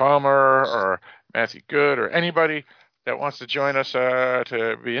Teresa Palmer or Matthew Goode or anybody that wants to join us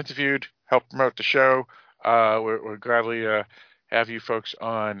to be interviewed, help promote the show, we'll gladly have you folks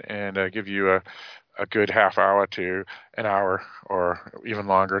on and give you a good half hour to an hour or even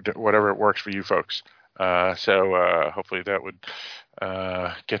longer, whatever works for you folks. So hopefully that would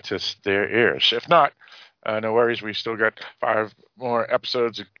get to their ears. If not, no worries. We still got 5 more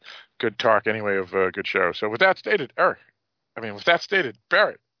episodes of good talk anyway of a good show. So with that stated, Barrett, why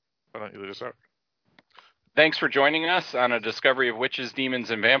don't you lead us out? Thanks for joining us on a Discovery of Witches,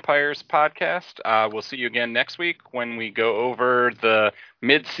 Demons, and Vampires podcast. We'll see you again next week when we go over the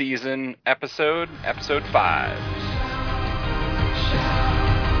mid-season episode 5.